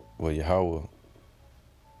 well, Yahweh,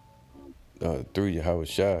 through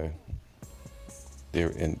Yahushai.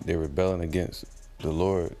 They're rebelling against the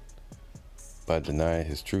Lord by denying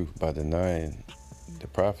his truth, by denying the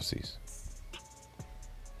prophecies.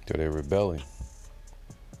 So they're rebelling.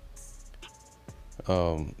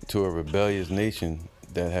 To a rebellious nation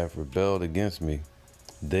that have rebelled against me,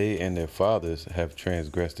 they and their fathers have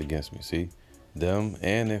transgressed against me. See, them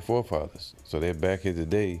and their forefathers. So they're back here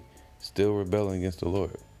today, still rebelling against the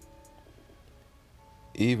Lord.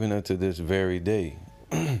 Even unto this very day.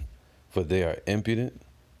 For they are impudent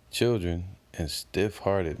children and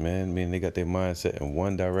stiff-hearted, man. Meaning they got their mindset in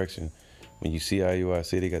one direction. When you see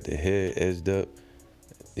IUIC, they got their head edged up.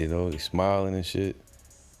 They smiling and shit.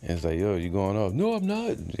 And it's like, yo, you going off? No, I'm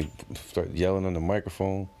not. They start yelling on the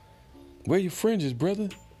microphone. Where your fringes, brother?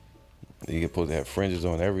 You're supposed to have fringes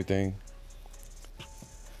on everything.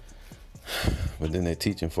 But then they're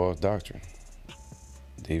teaching false doctrine.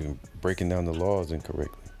 They're even breaking down the laws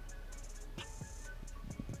incorrectly.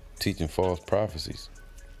 Teaching false prophecies.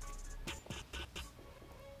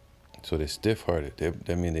 So they're stiff-hearted.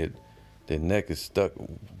 That means their neck is stuck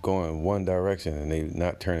going one direction and they're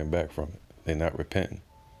not turning back from it. They're not repenting.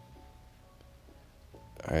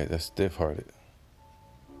 All right, that's stiff-hearted.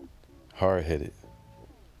 Hard-headed.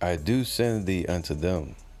 I do send thee unto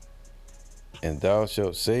them, and thou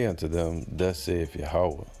shalt say unto them, thus saith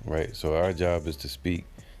Yahweh. Right? So our job is to speak,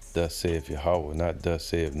 thus saith Yahweh, not thus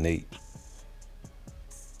saith Nate.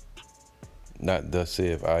 Not thus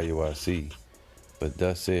saith IUIC, but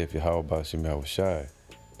thus saith Yahweh B'Ashem Yahushai,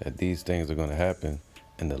 that these things are going to happen,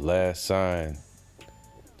 and the last sign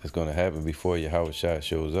that's going to happen before Yahushai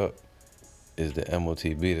shows up is the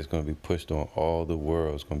MOTB that's going to be pushed on all the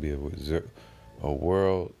world. It's going to be a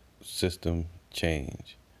world system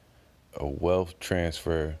change, a wealth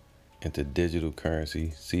transfer into digital currency,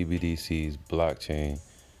 CBDCs, blockchain,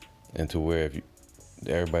 and to where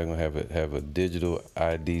everybody going to have a digital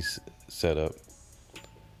ID set up,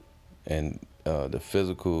 and the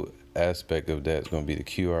physical aspect of that is going to be the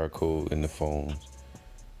QR code in the phones,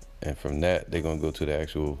 and from that they're going to go to the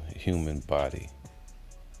actual human body.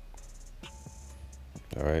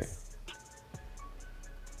 All right.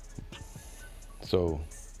 So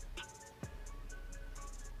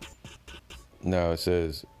now it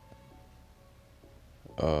says,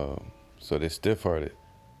 so they're stiff-hearted.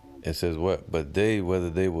 It says what? But they, whether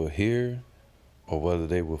they will hear or whether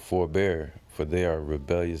they will forbear, for they are a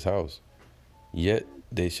rebellious house, yet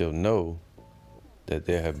they shall know that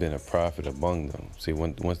there have been a prophet among them. See,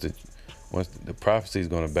 once the prophecy is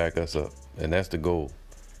going to back us up, and that's the goal,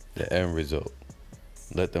 the end result.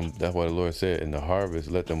 Let them. That's why the Lord said, in the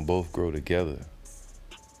harvest, let them both grow together.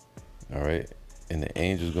 All right, and the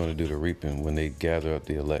angel's going to do the reaping when they gather up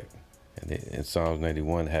the elect. And Psalms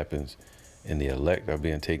 91 happens and the elect are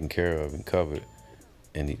being taken care of and covered,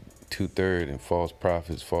 and the 2/3 and false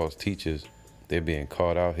prophets, false teachers, they're being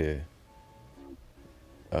caught out here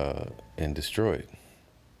and destroyed.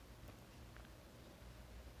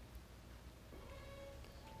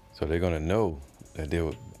 So they're gonna know that there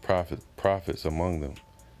were prophets among them.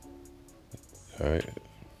 All right,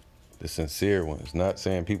 the sincere ones. Not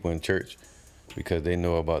saying people in church because they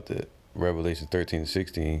know about the Revelation 13 and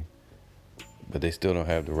 16, but they still don't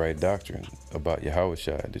have the right doctrine about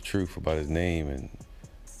Yahushua, the truth about his name, and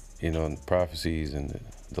and the prophecies and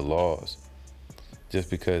the laws. Just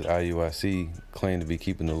because IUIC claim to be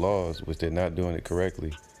keeping the laws, which they're not doing it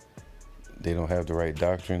correctly, they don't have the right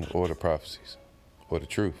doctrine or the prophecies or the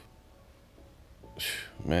truth.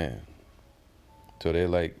 Man. So they're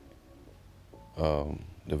like the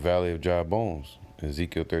valley of dry bones,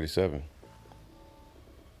 Ezekiel 37.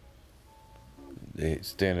 They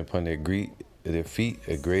stand upon their feet,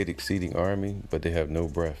 a great exceeding army, but they have no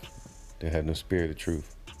breath. They have no spirit of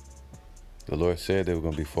truth. The Lord said there were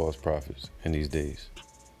going to be false prophets in these days.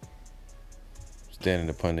 Standing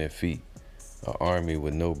upon their feet, an army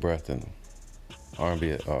with no breath in them.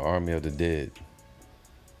 An army of the dead.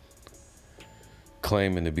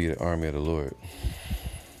 Claiming to be the army of the Lord.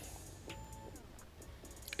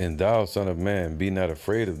 And thou, son of man, be not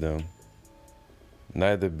afraid of them,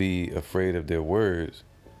 neither be afraid of their words,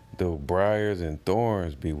 though briars and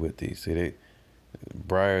thorns be with thee. See,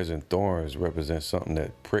 briars and thorns represent something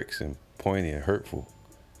that pricks and pointy and hurtful.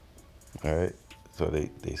 All right? So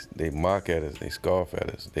they mock at us, they scoff at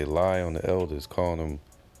us, they lie on the elders, calling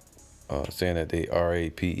them, saying that they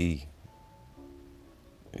RAPE.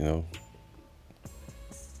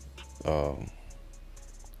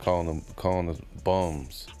 Calling us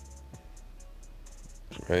bums,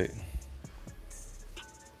 right?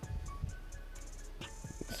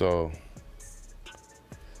 So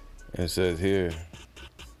it says here,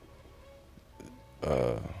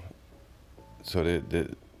 so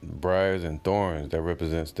the briars and thorns, that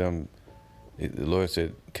represents them. The Lord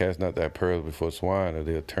said, cast not thy pearls before swine, or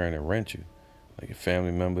they'll turn and rent you. Like your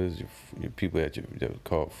family members, your people that are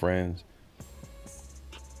called friends.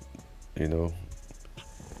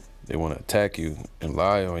 They want to attack you and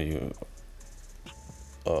lie on you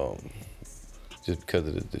just because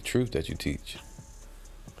of the truth that you teach.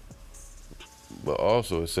 But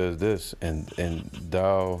also it says this, and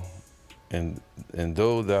though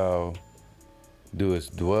thou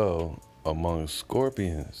doest dwell among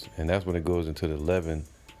scorpions, and that's when it goes into the leaven.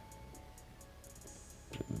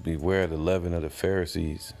 Beware the leaven of the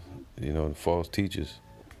Pharisees, the false teachers,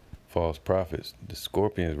 false prophets. The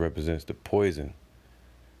scorpions represents the poison.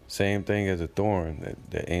 Same thing as a thorn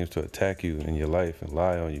that aims to attack you in your life and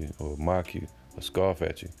lie on you or mock you or scoff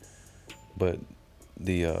at you. But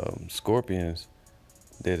the scorpions,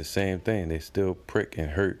 they're the same thing. They still prick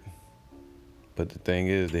and hurt. But the thing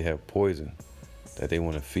is, they have poison that they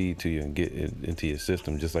want to feed to you and get into your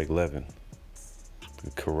system, just like leaven.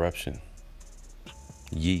 Corruption.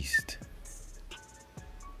 Yeast.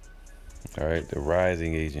 All right, the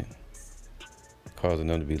rising agent, causing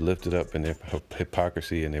them to be lifted up in their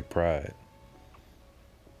hypocrisy and their pride,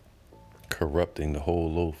 corrupting the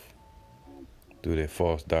whole loaf through their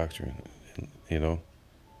false doctrine,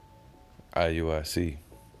 IUIC.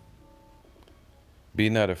 Be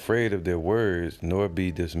not afraid of their words, nor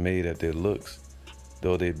be dismayed at their looks,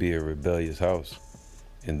 though they be a rebellious house.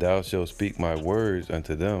 And thou shalt speak my words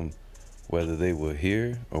unto them, whether they will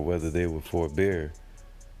hear or whether they will forbear,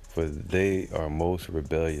 for they are most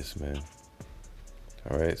rebellious, man.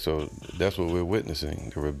 All right, so that's what we're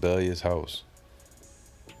witnessing, the rebellious house.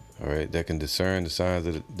 All right, that can discern the signs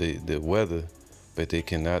of the weather, but they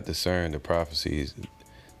cannot discern the prophecies.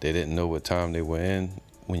 They didn't know what time they were in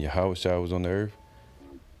when Yahushua was on the earth.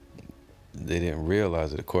 They didn't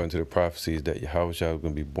realize it, according to the prophecies, that Yahushua was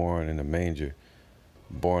going to be born in a manger,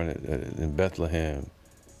 born in Bethlehem,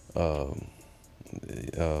 born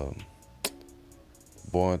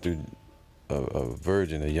through a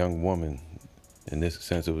virgin, a young woman. In this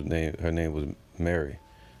sense, her name was Mary,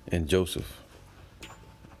 and Joseph.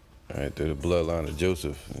 All right, through the bloodline of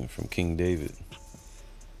Joseph and from King David.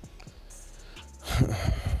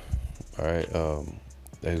 All right, that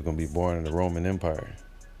he was going to be born in the Roman Empire.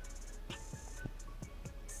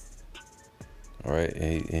 All right,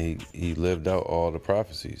 and he lived out all the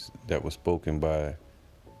prophecies that were spoken by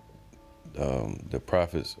the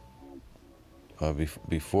prophets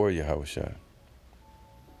before Yahushua.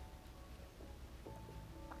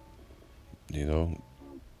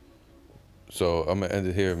 So I'm gonna end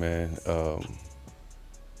it here, man. I'm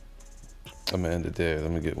gonna end it there.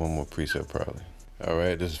 Let me get one more precept, probably. All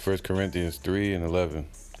right, this is 1 Corinthians 3:11.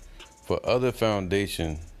 For other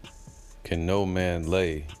foundation can no man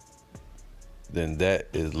lay than that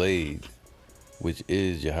is laid, which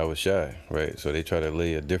is Yahweh Shai, right? So they try to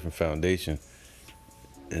lay a different foundation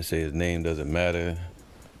and say his name doesn't matter.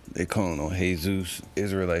 They calling on Jesus,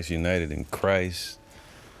 Israelites united in Christ.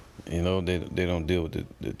 You know, they don't deal with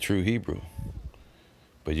the true Hebrew.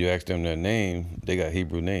 But you ask them their name, they got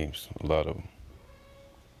Hebrew names, a lot of them.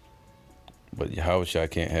 But Yahweh Shai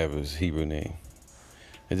can't have his Hebrew name.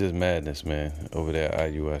 It's just madness, man, over there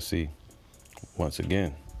at IUIC, once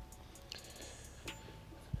again.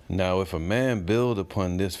 Now, if a man build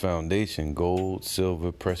upon this foundation, gold,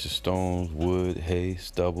 silver, precious stones, wood, hay,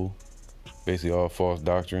 stubble, basically all false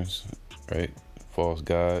doctrines, right? False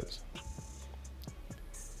gods.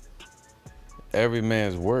 Every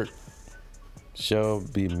man's work shall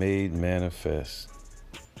be made manifest,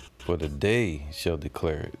 for the day shall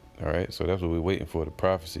declare it. All right, so that's what we're waiting for, the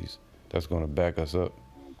prophecies. That's going to back us up.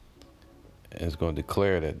 And it's going to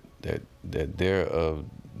declare that they're of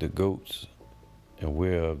the goats and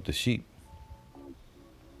we're of the sheep.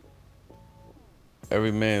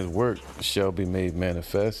 Every man's work shall be made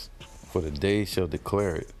manifest, for the day shall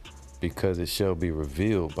declare it, because it shall be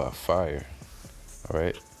revealed by fire. All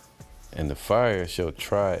right, and the fire shall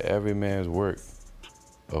try every man's work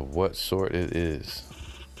of what sort it is.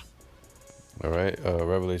 All right,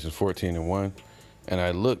 Revelation 14:1. And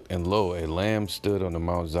I looked, and lo, a lamb stood on the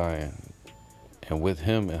Mount Zion, and with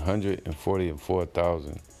him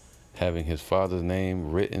 144,000, having his father's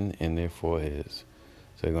name written in their foreheads.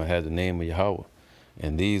 So they're going to have the name of Yahweh.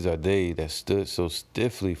 And these are they that stood so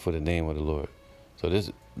stiffly for the name of the Lord. So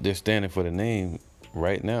they're standing for the name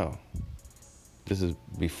right now. This is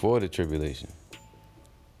before the tribulation.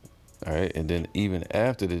 All right, and then even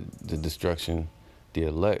after the destruction, the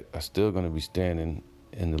elect are still going to be standing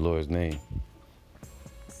in the Lord's name.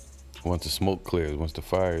 Once the smoke clears, once the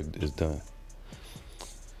fire is done.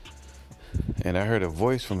 And I heard a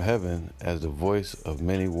voice from heaven as the voice of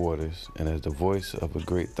many waters, and as the voice of a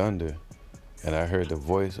great thunder. And I heard the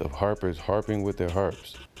voice of harpers harping with their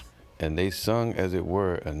harps. And they sung, as it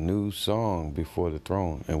were, a new song before the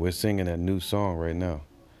throne. And we're singing that new song right now.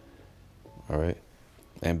 All right.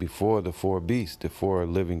 And before the four beasts, the four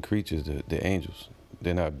living creatures, the angels.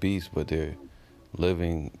 They're not beasts, but they're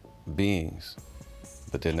living beings.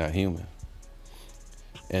 But they're not human.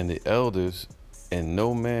 And the elders, and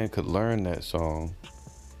no man could learn that song,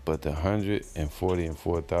 but the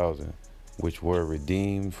 144,000, which were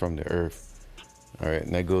redeemed from the earth. All right,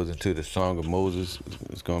 and that goes into the Song of Moses.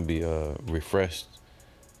 It's going to be refreshed,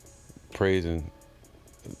 praising.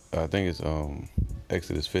 I think it's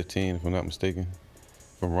Exodus 15, if I'm not mistaken.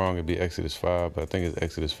 If I'm wrong, it'd be Exodus 5, but I think it's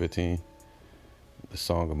Exodus 15, the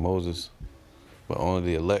Song of Moses. But only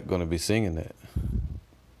the elect going to be singing that.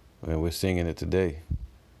 And we're singing it today.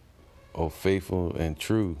 Oh, faithful and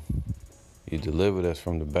true, you delivered us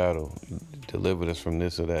from the battle. You delivered us from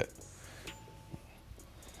this or that.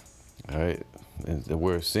 All right. And the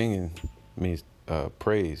word singing means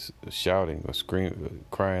praise, shouting, or screaming,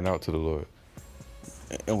 crying out to the Lord.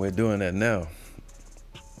 And we're doing that now.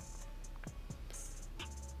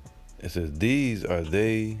 It says, these are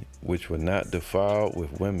they which were not defiled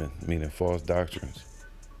with women, meaning false doctrines.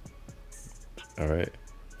 All right.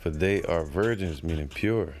 For they are virgins, meaning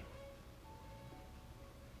pure.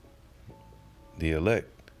 The elect.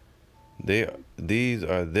 These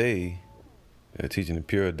are they that are teaching the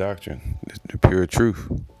pure doctrine, the pure truth.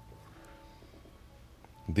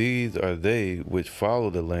 These are they which follow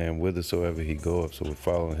the Lamb whithersoever he goeth. So we're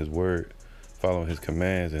following his word, following his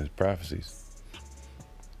commands and his prophecies.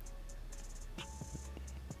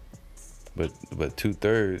 But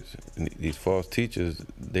 2/3, these false teachers,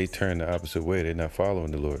 they turn the opposite way. They're not following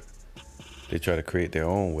the Lord. They try to create their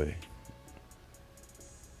own way.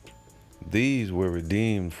 These were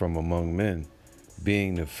redeemed from among men,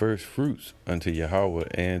 being the first fruits unto Yahweh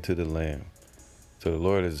and to the Lamb. So the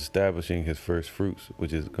Lord is establishing his first fruits,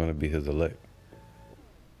 which is going to be his elect.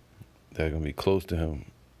 They're going to be close to him.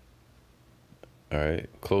 All right,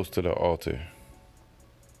 close to the altar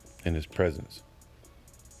in his presence.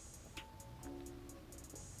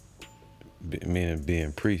 Meaning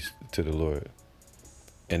being priests to the Lord.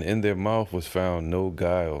 And in their mouth was found no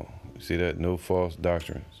guile. See that? No false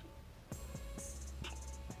doctrines.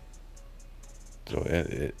 So,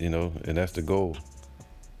 and that's the goal.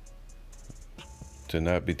 To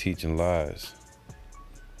not be teaching lies.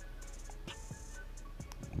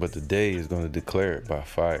 But the day is going to declare it by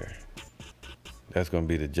fire. That's going to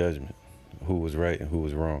be the judgment. Who was right and who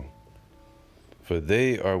was wrong. For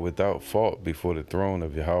they are without fault before the throne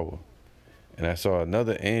of Yahweh. And I saw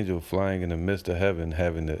another angel flying in the midst of heaven,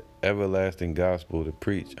 having the everlasting gospel to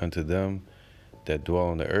preach unto them that dwell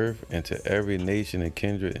on the earth, and to every nation and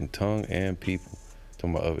kindred and tongue and people,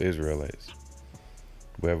 talking about of Israelites,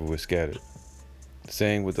 wherever we're scattered,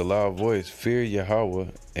 saying with a loud voice, fear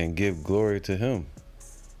Yahweh and give glory to him,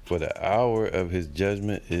 for the hour of his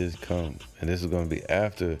judgment is come. And this is going to be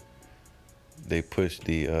after they push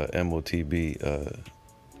the MOTB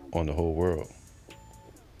on the whole world.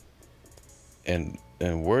 And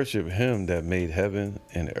worship him that made heaven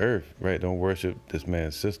and earth, right? Don't worship this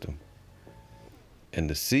man's system. And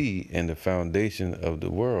the sea and the foundation of the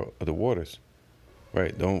world, of the waters,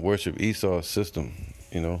 right? Don't worship Esau's system,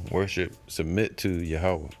 you know, worship, submit to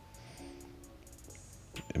Yahweh.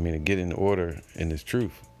 I mean, get in order in his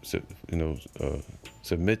truth. So, you know,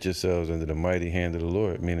 submit yourselves under the mighty hand of the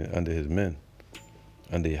Lord, meaning under his men,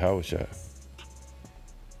 under Yahushua.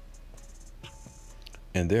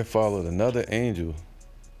 And there followed another angel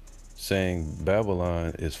saying,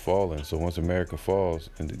 Babylon is fallen. So once America falls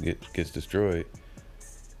and gets destroyed,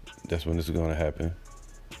 that's when this is going to happen.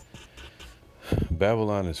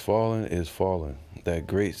 Babylon is fallen. That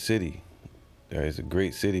great city, there is a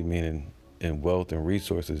great city, meaning in wealth and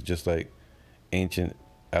resources, just like ancient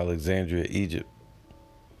Alexandria, Egypt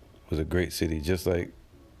was a great city, just like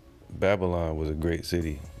Babylon was a great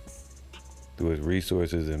city through its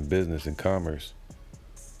resources and business and commerce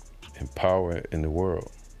and power in the world.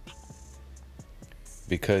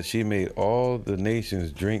 Because she made all the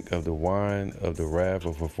nations drink of the wine of the wrath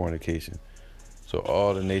of her fornication. So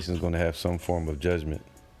all the nations going to have some form of judgment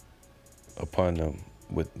upon them.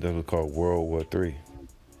 That was called World War III.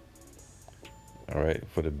 All right,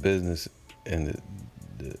 for the business and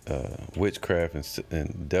the witchcraft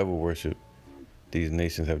and devil worship these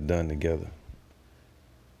nations have done together,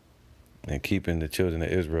 and keeping the children of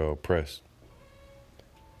Israel oppressed.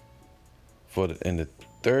 And the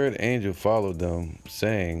third angel followed them,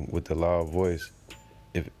 saying with a loud voice,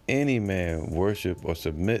 if any man worship or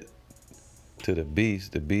submit to the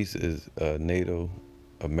beast is NATO,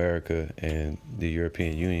 America, and the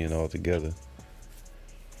European Union all together.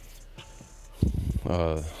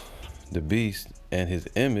 The beast and his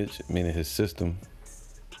image, meaning his system,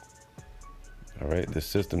 all right, the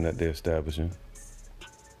system that they're establishing,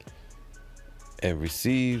 and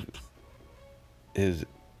receive his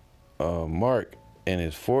mark in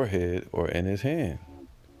his forehead or in his hand.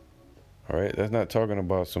 All right, that's not talking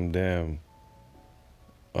about some damn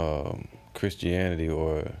Christianity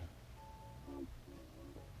or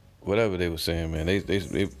whatever they were saying, man.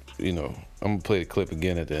 They you know, I'm gonna play the clip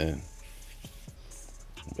again at the end.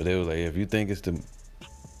 But they were like, if you think it's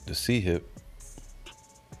the C hip,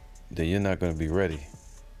 then you're not gonna be ready.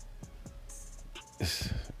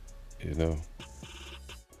 You know.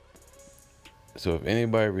 So if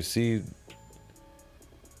anybody received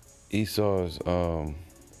Esau's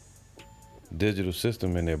digital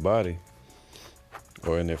system in their body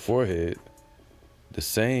or in their forehead, the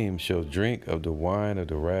same shall drink of the wine of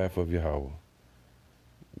the wrath of Yahweh,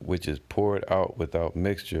 which is poured out without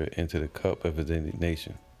mixture into the cup of his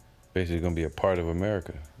indignation. Basically going to be a part of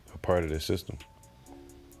America, a part of their system.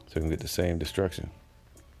 So they're going to get the same destruction.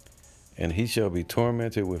 And he shall be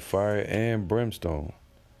tormented with fire and brimstone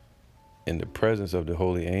in the presence of the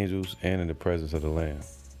holy angels and in the presence of the Lamb.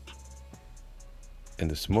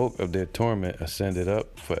 And the smoke of their torment ascended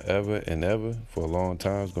up forever and ever, for a long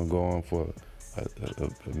time. It's going to go on for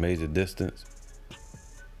a major distance.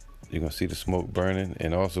 You're going to see the smoke burning,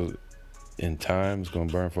 and also in time, it's going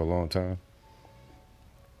to burn for a long time.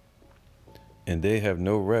 And they have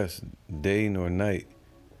no rest, day nor night,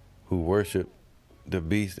 who worship the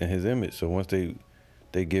beast and his image. So once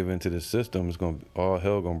they give into the system, it's going to, all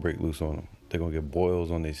hell going to break loose on them. They're going to get boils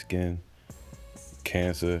on their skin,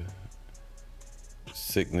 cancer,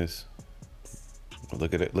 sickness.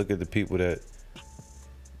 Look at it. Look at the people that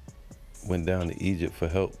went down to Egypt for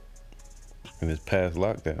help in this past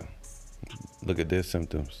lockdown. Look at their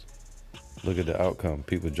symptoms. Look at the outcome.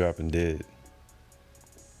 People dropping dead.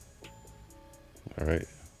 All right.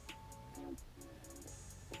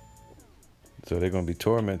 So they're going to be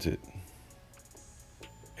tormented.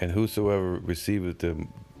 And whosoever receiveth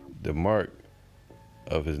the mark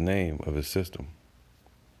of his name, of his system.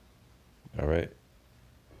 All right.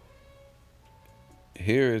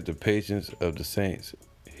 Here is the patience of the saints.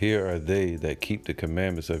 Here are they that keep the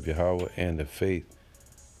commandments of Yahweh and the faith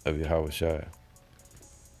of Yahushua.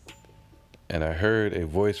 And I heard a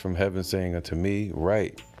voice from heaven saying unto me,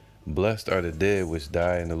 write, blessed are the dead which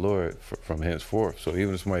die in the Lord from henceforth. So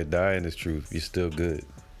even if somebody die in this truth, you're still good.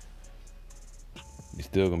 You're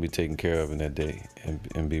still going to be taken care of in that day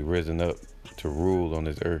and be risen up to rule on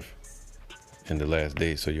this earth. in the last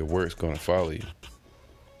days, so your work's going to follow you.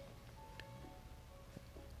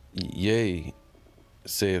 Yea,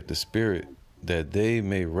 saith the Spirit, that they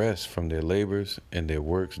may rest from their labors, and their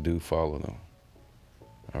works do follow them.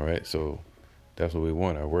 All right, so that's what we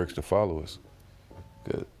want, our works to follow us.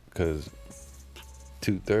 Because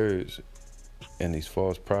 2/3 and these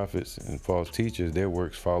false prophets and false teachers, their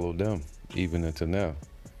works follow them, even until now.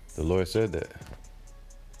 The Lord said that.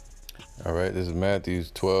 All right, this is Matthew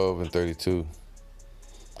 12:32.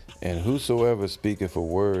 And whosoever speaketh a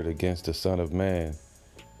word against the Son of Man,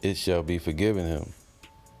 it shall be forgiven him.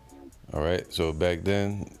 All right, so back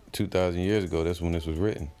then, 2,000 years ago, that's when this was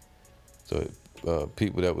written. So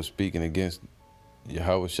people that were speaking against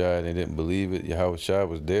Yahushua, they didn't believe it. Yahushua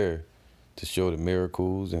was there to show the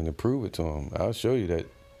miracles and to prove it to them. I'll show you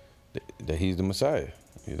that he's the Messiah,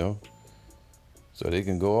 you know. So they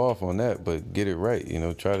can go off on that, but get it right, you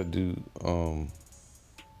know. Try to do.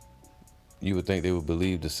 You would think they would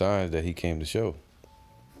believe the signs that he came to show,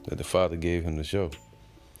 that the Father gave him to show.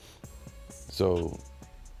 So,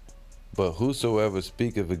 but whosoever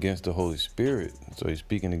speaketh against the Holy Spirit, so he's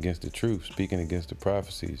speaking against the truth, speaking against the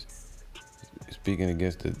prophecies, speaking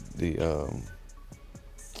against the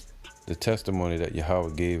testimony that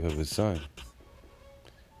Yahweh gave of his Son,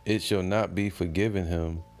 it shall not be forgiven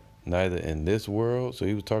him, neither in this world. So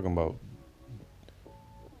he was talking about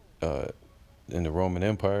in the Roman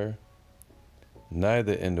Empire,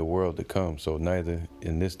 neither in the world to come. So neither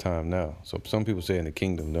in this time now. So some people say in the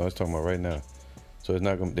kingdom. No, it's talking about right now. So it's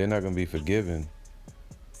not gonna, they're not going to be forgiven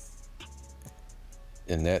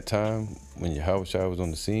in that time when Yahushua was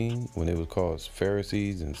on the scene, when it was called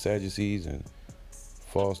Pharisees and Sadducees and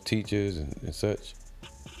false teachers and such,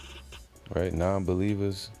 right?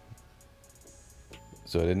 Non-believers.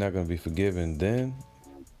 So they're not going to be forgiven then,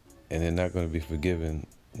 and they're not going to be forgiven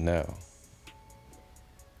now.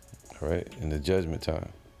 All right, in the judgment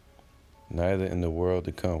time. Neither in the world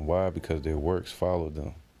to come. Why? Because their works followed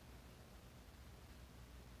them.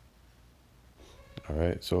 All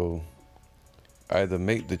right, so either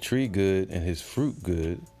make the tree good and his fruit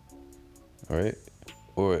good, all right,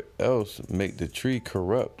 or else make the tree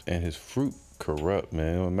corrupt and his fruit corrupt,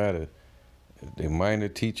 man. It don't matter if they're minor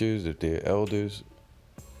teachers, if they're elders,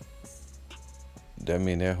 that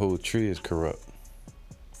means that whole tree is corrupt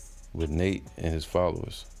with Nate and his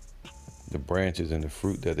followers. The branches and the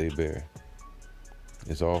fruit that they bear,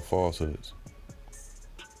 it's all falsehoods.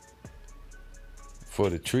 For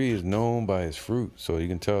the tree is known by its fruit, so you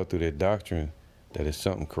can tell through their doctrine that there's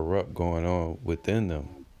something corrupt going on within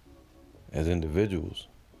them as individuals.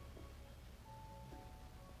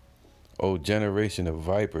 O generation of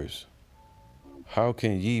vipers, how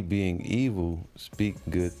can ye, being evil, speak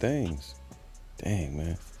good things? Dang,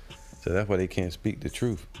 man. So that's why they can't speak the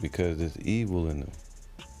truth, because there's evil in them.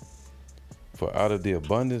 For out of the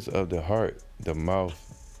abundance of the heart, the mouth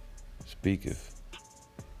speaketh.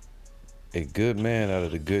 A good man out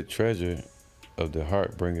of the good treasure of the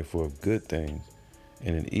heart bringeth forth good things,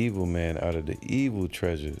 and an evil man out of the evil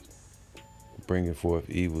treasure bringeth forth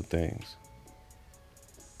evil things.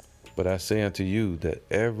 But I say unto you that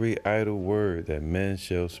every idle word that men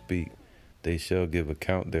shall speak, they shall give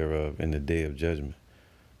account thereof in the day of judgment.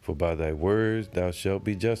 For by thy words thou shalt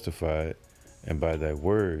be justified, and by thy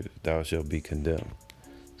words thou shalt be condemned.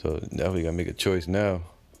 So now we gotta make a choice now.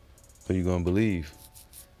 Who you gonna believe?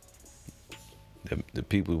 The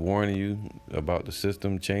people warning you about the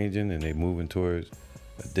system changing and they moving towards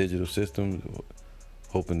a digital system,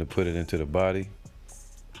 hoping to put it into the body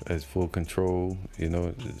as full control, you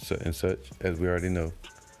know, and such, as we already know.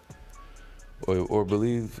 Or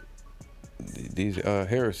believe these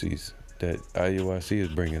heresies that IUIC is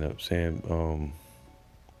bringing up, saying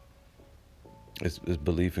it's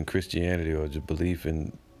belief in Christianity or just belief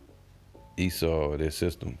in Esau or their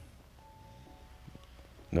system.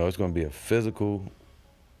 No, it's going to be a physical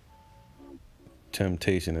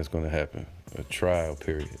temptation that's going to happen, a trial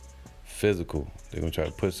period. Physical. They're going to try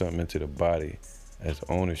to put something into the body as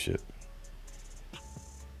ownership.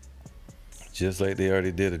 Just like they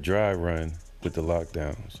already did a dry run with the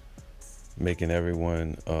lockdowns, making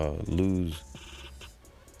everyone lose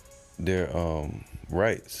their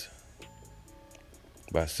rights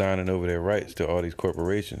by signing over their rights to all these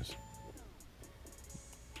corporations.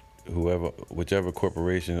 Whichever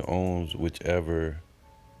corporation owns whichever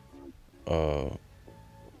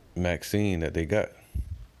vaccine that they got.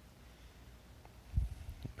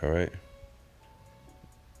 All right.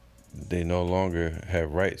 They no longer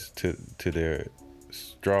have rights to their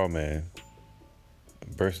straw man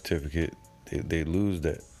birth certificate. They lose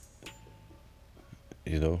that,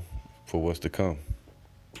 you know, for what's to come.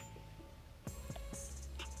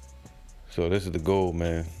 So this is the goal,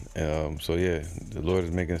 man. So yeah, the Lord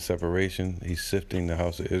is making a separation. He's sifting the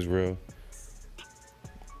house of Israel.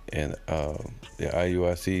 And the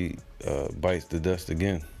IUIC bites the dust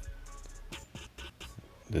again.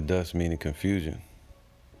 The dust meaning confusion,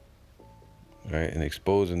 right? And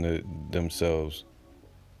exposing themselves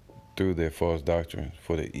through their false doctrine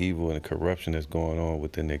for the evil and the corruption that's going on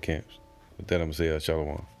within their camps. With that, I'm going to say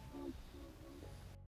Shalom.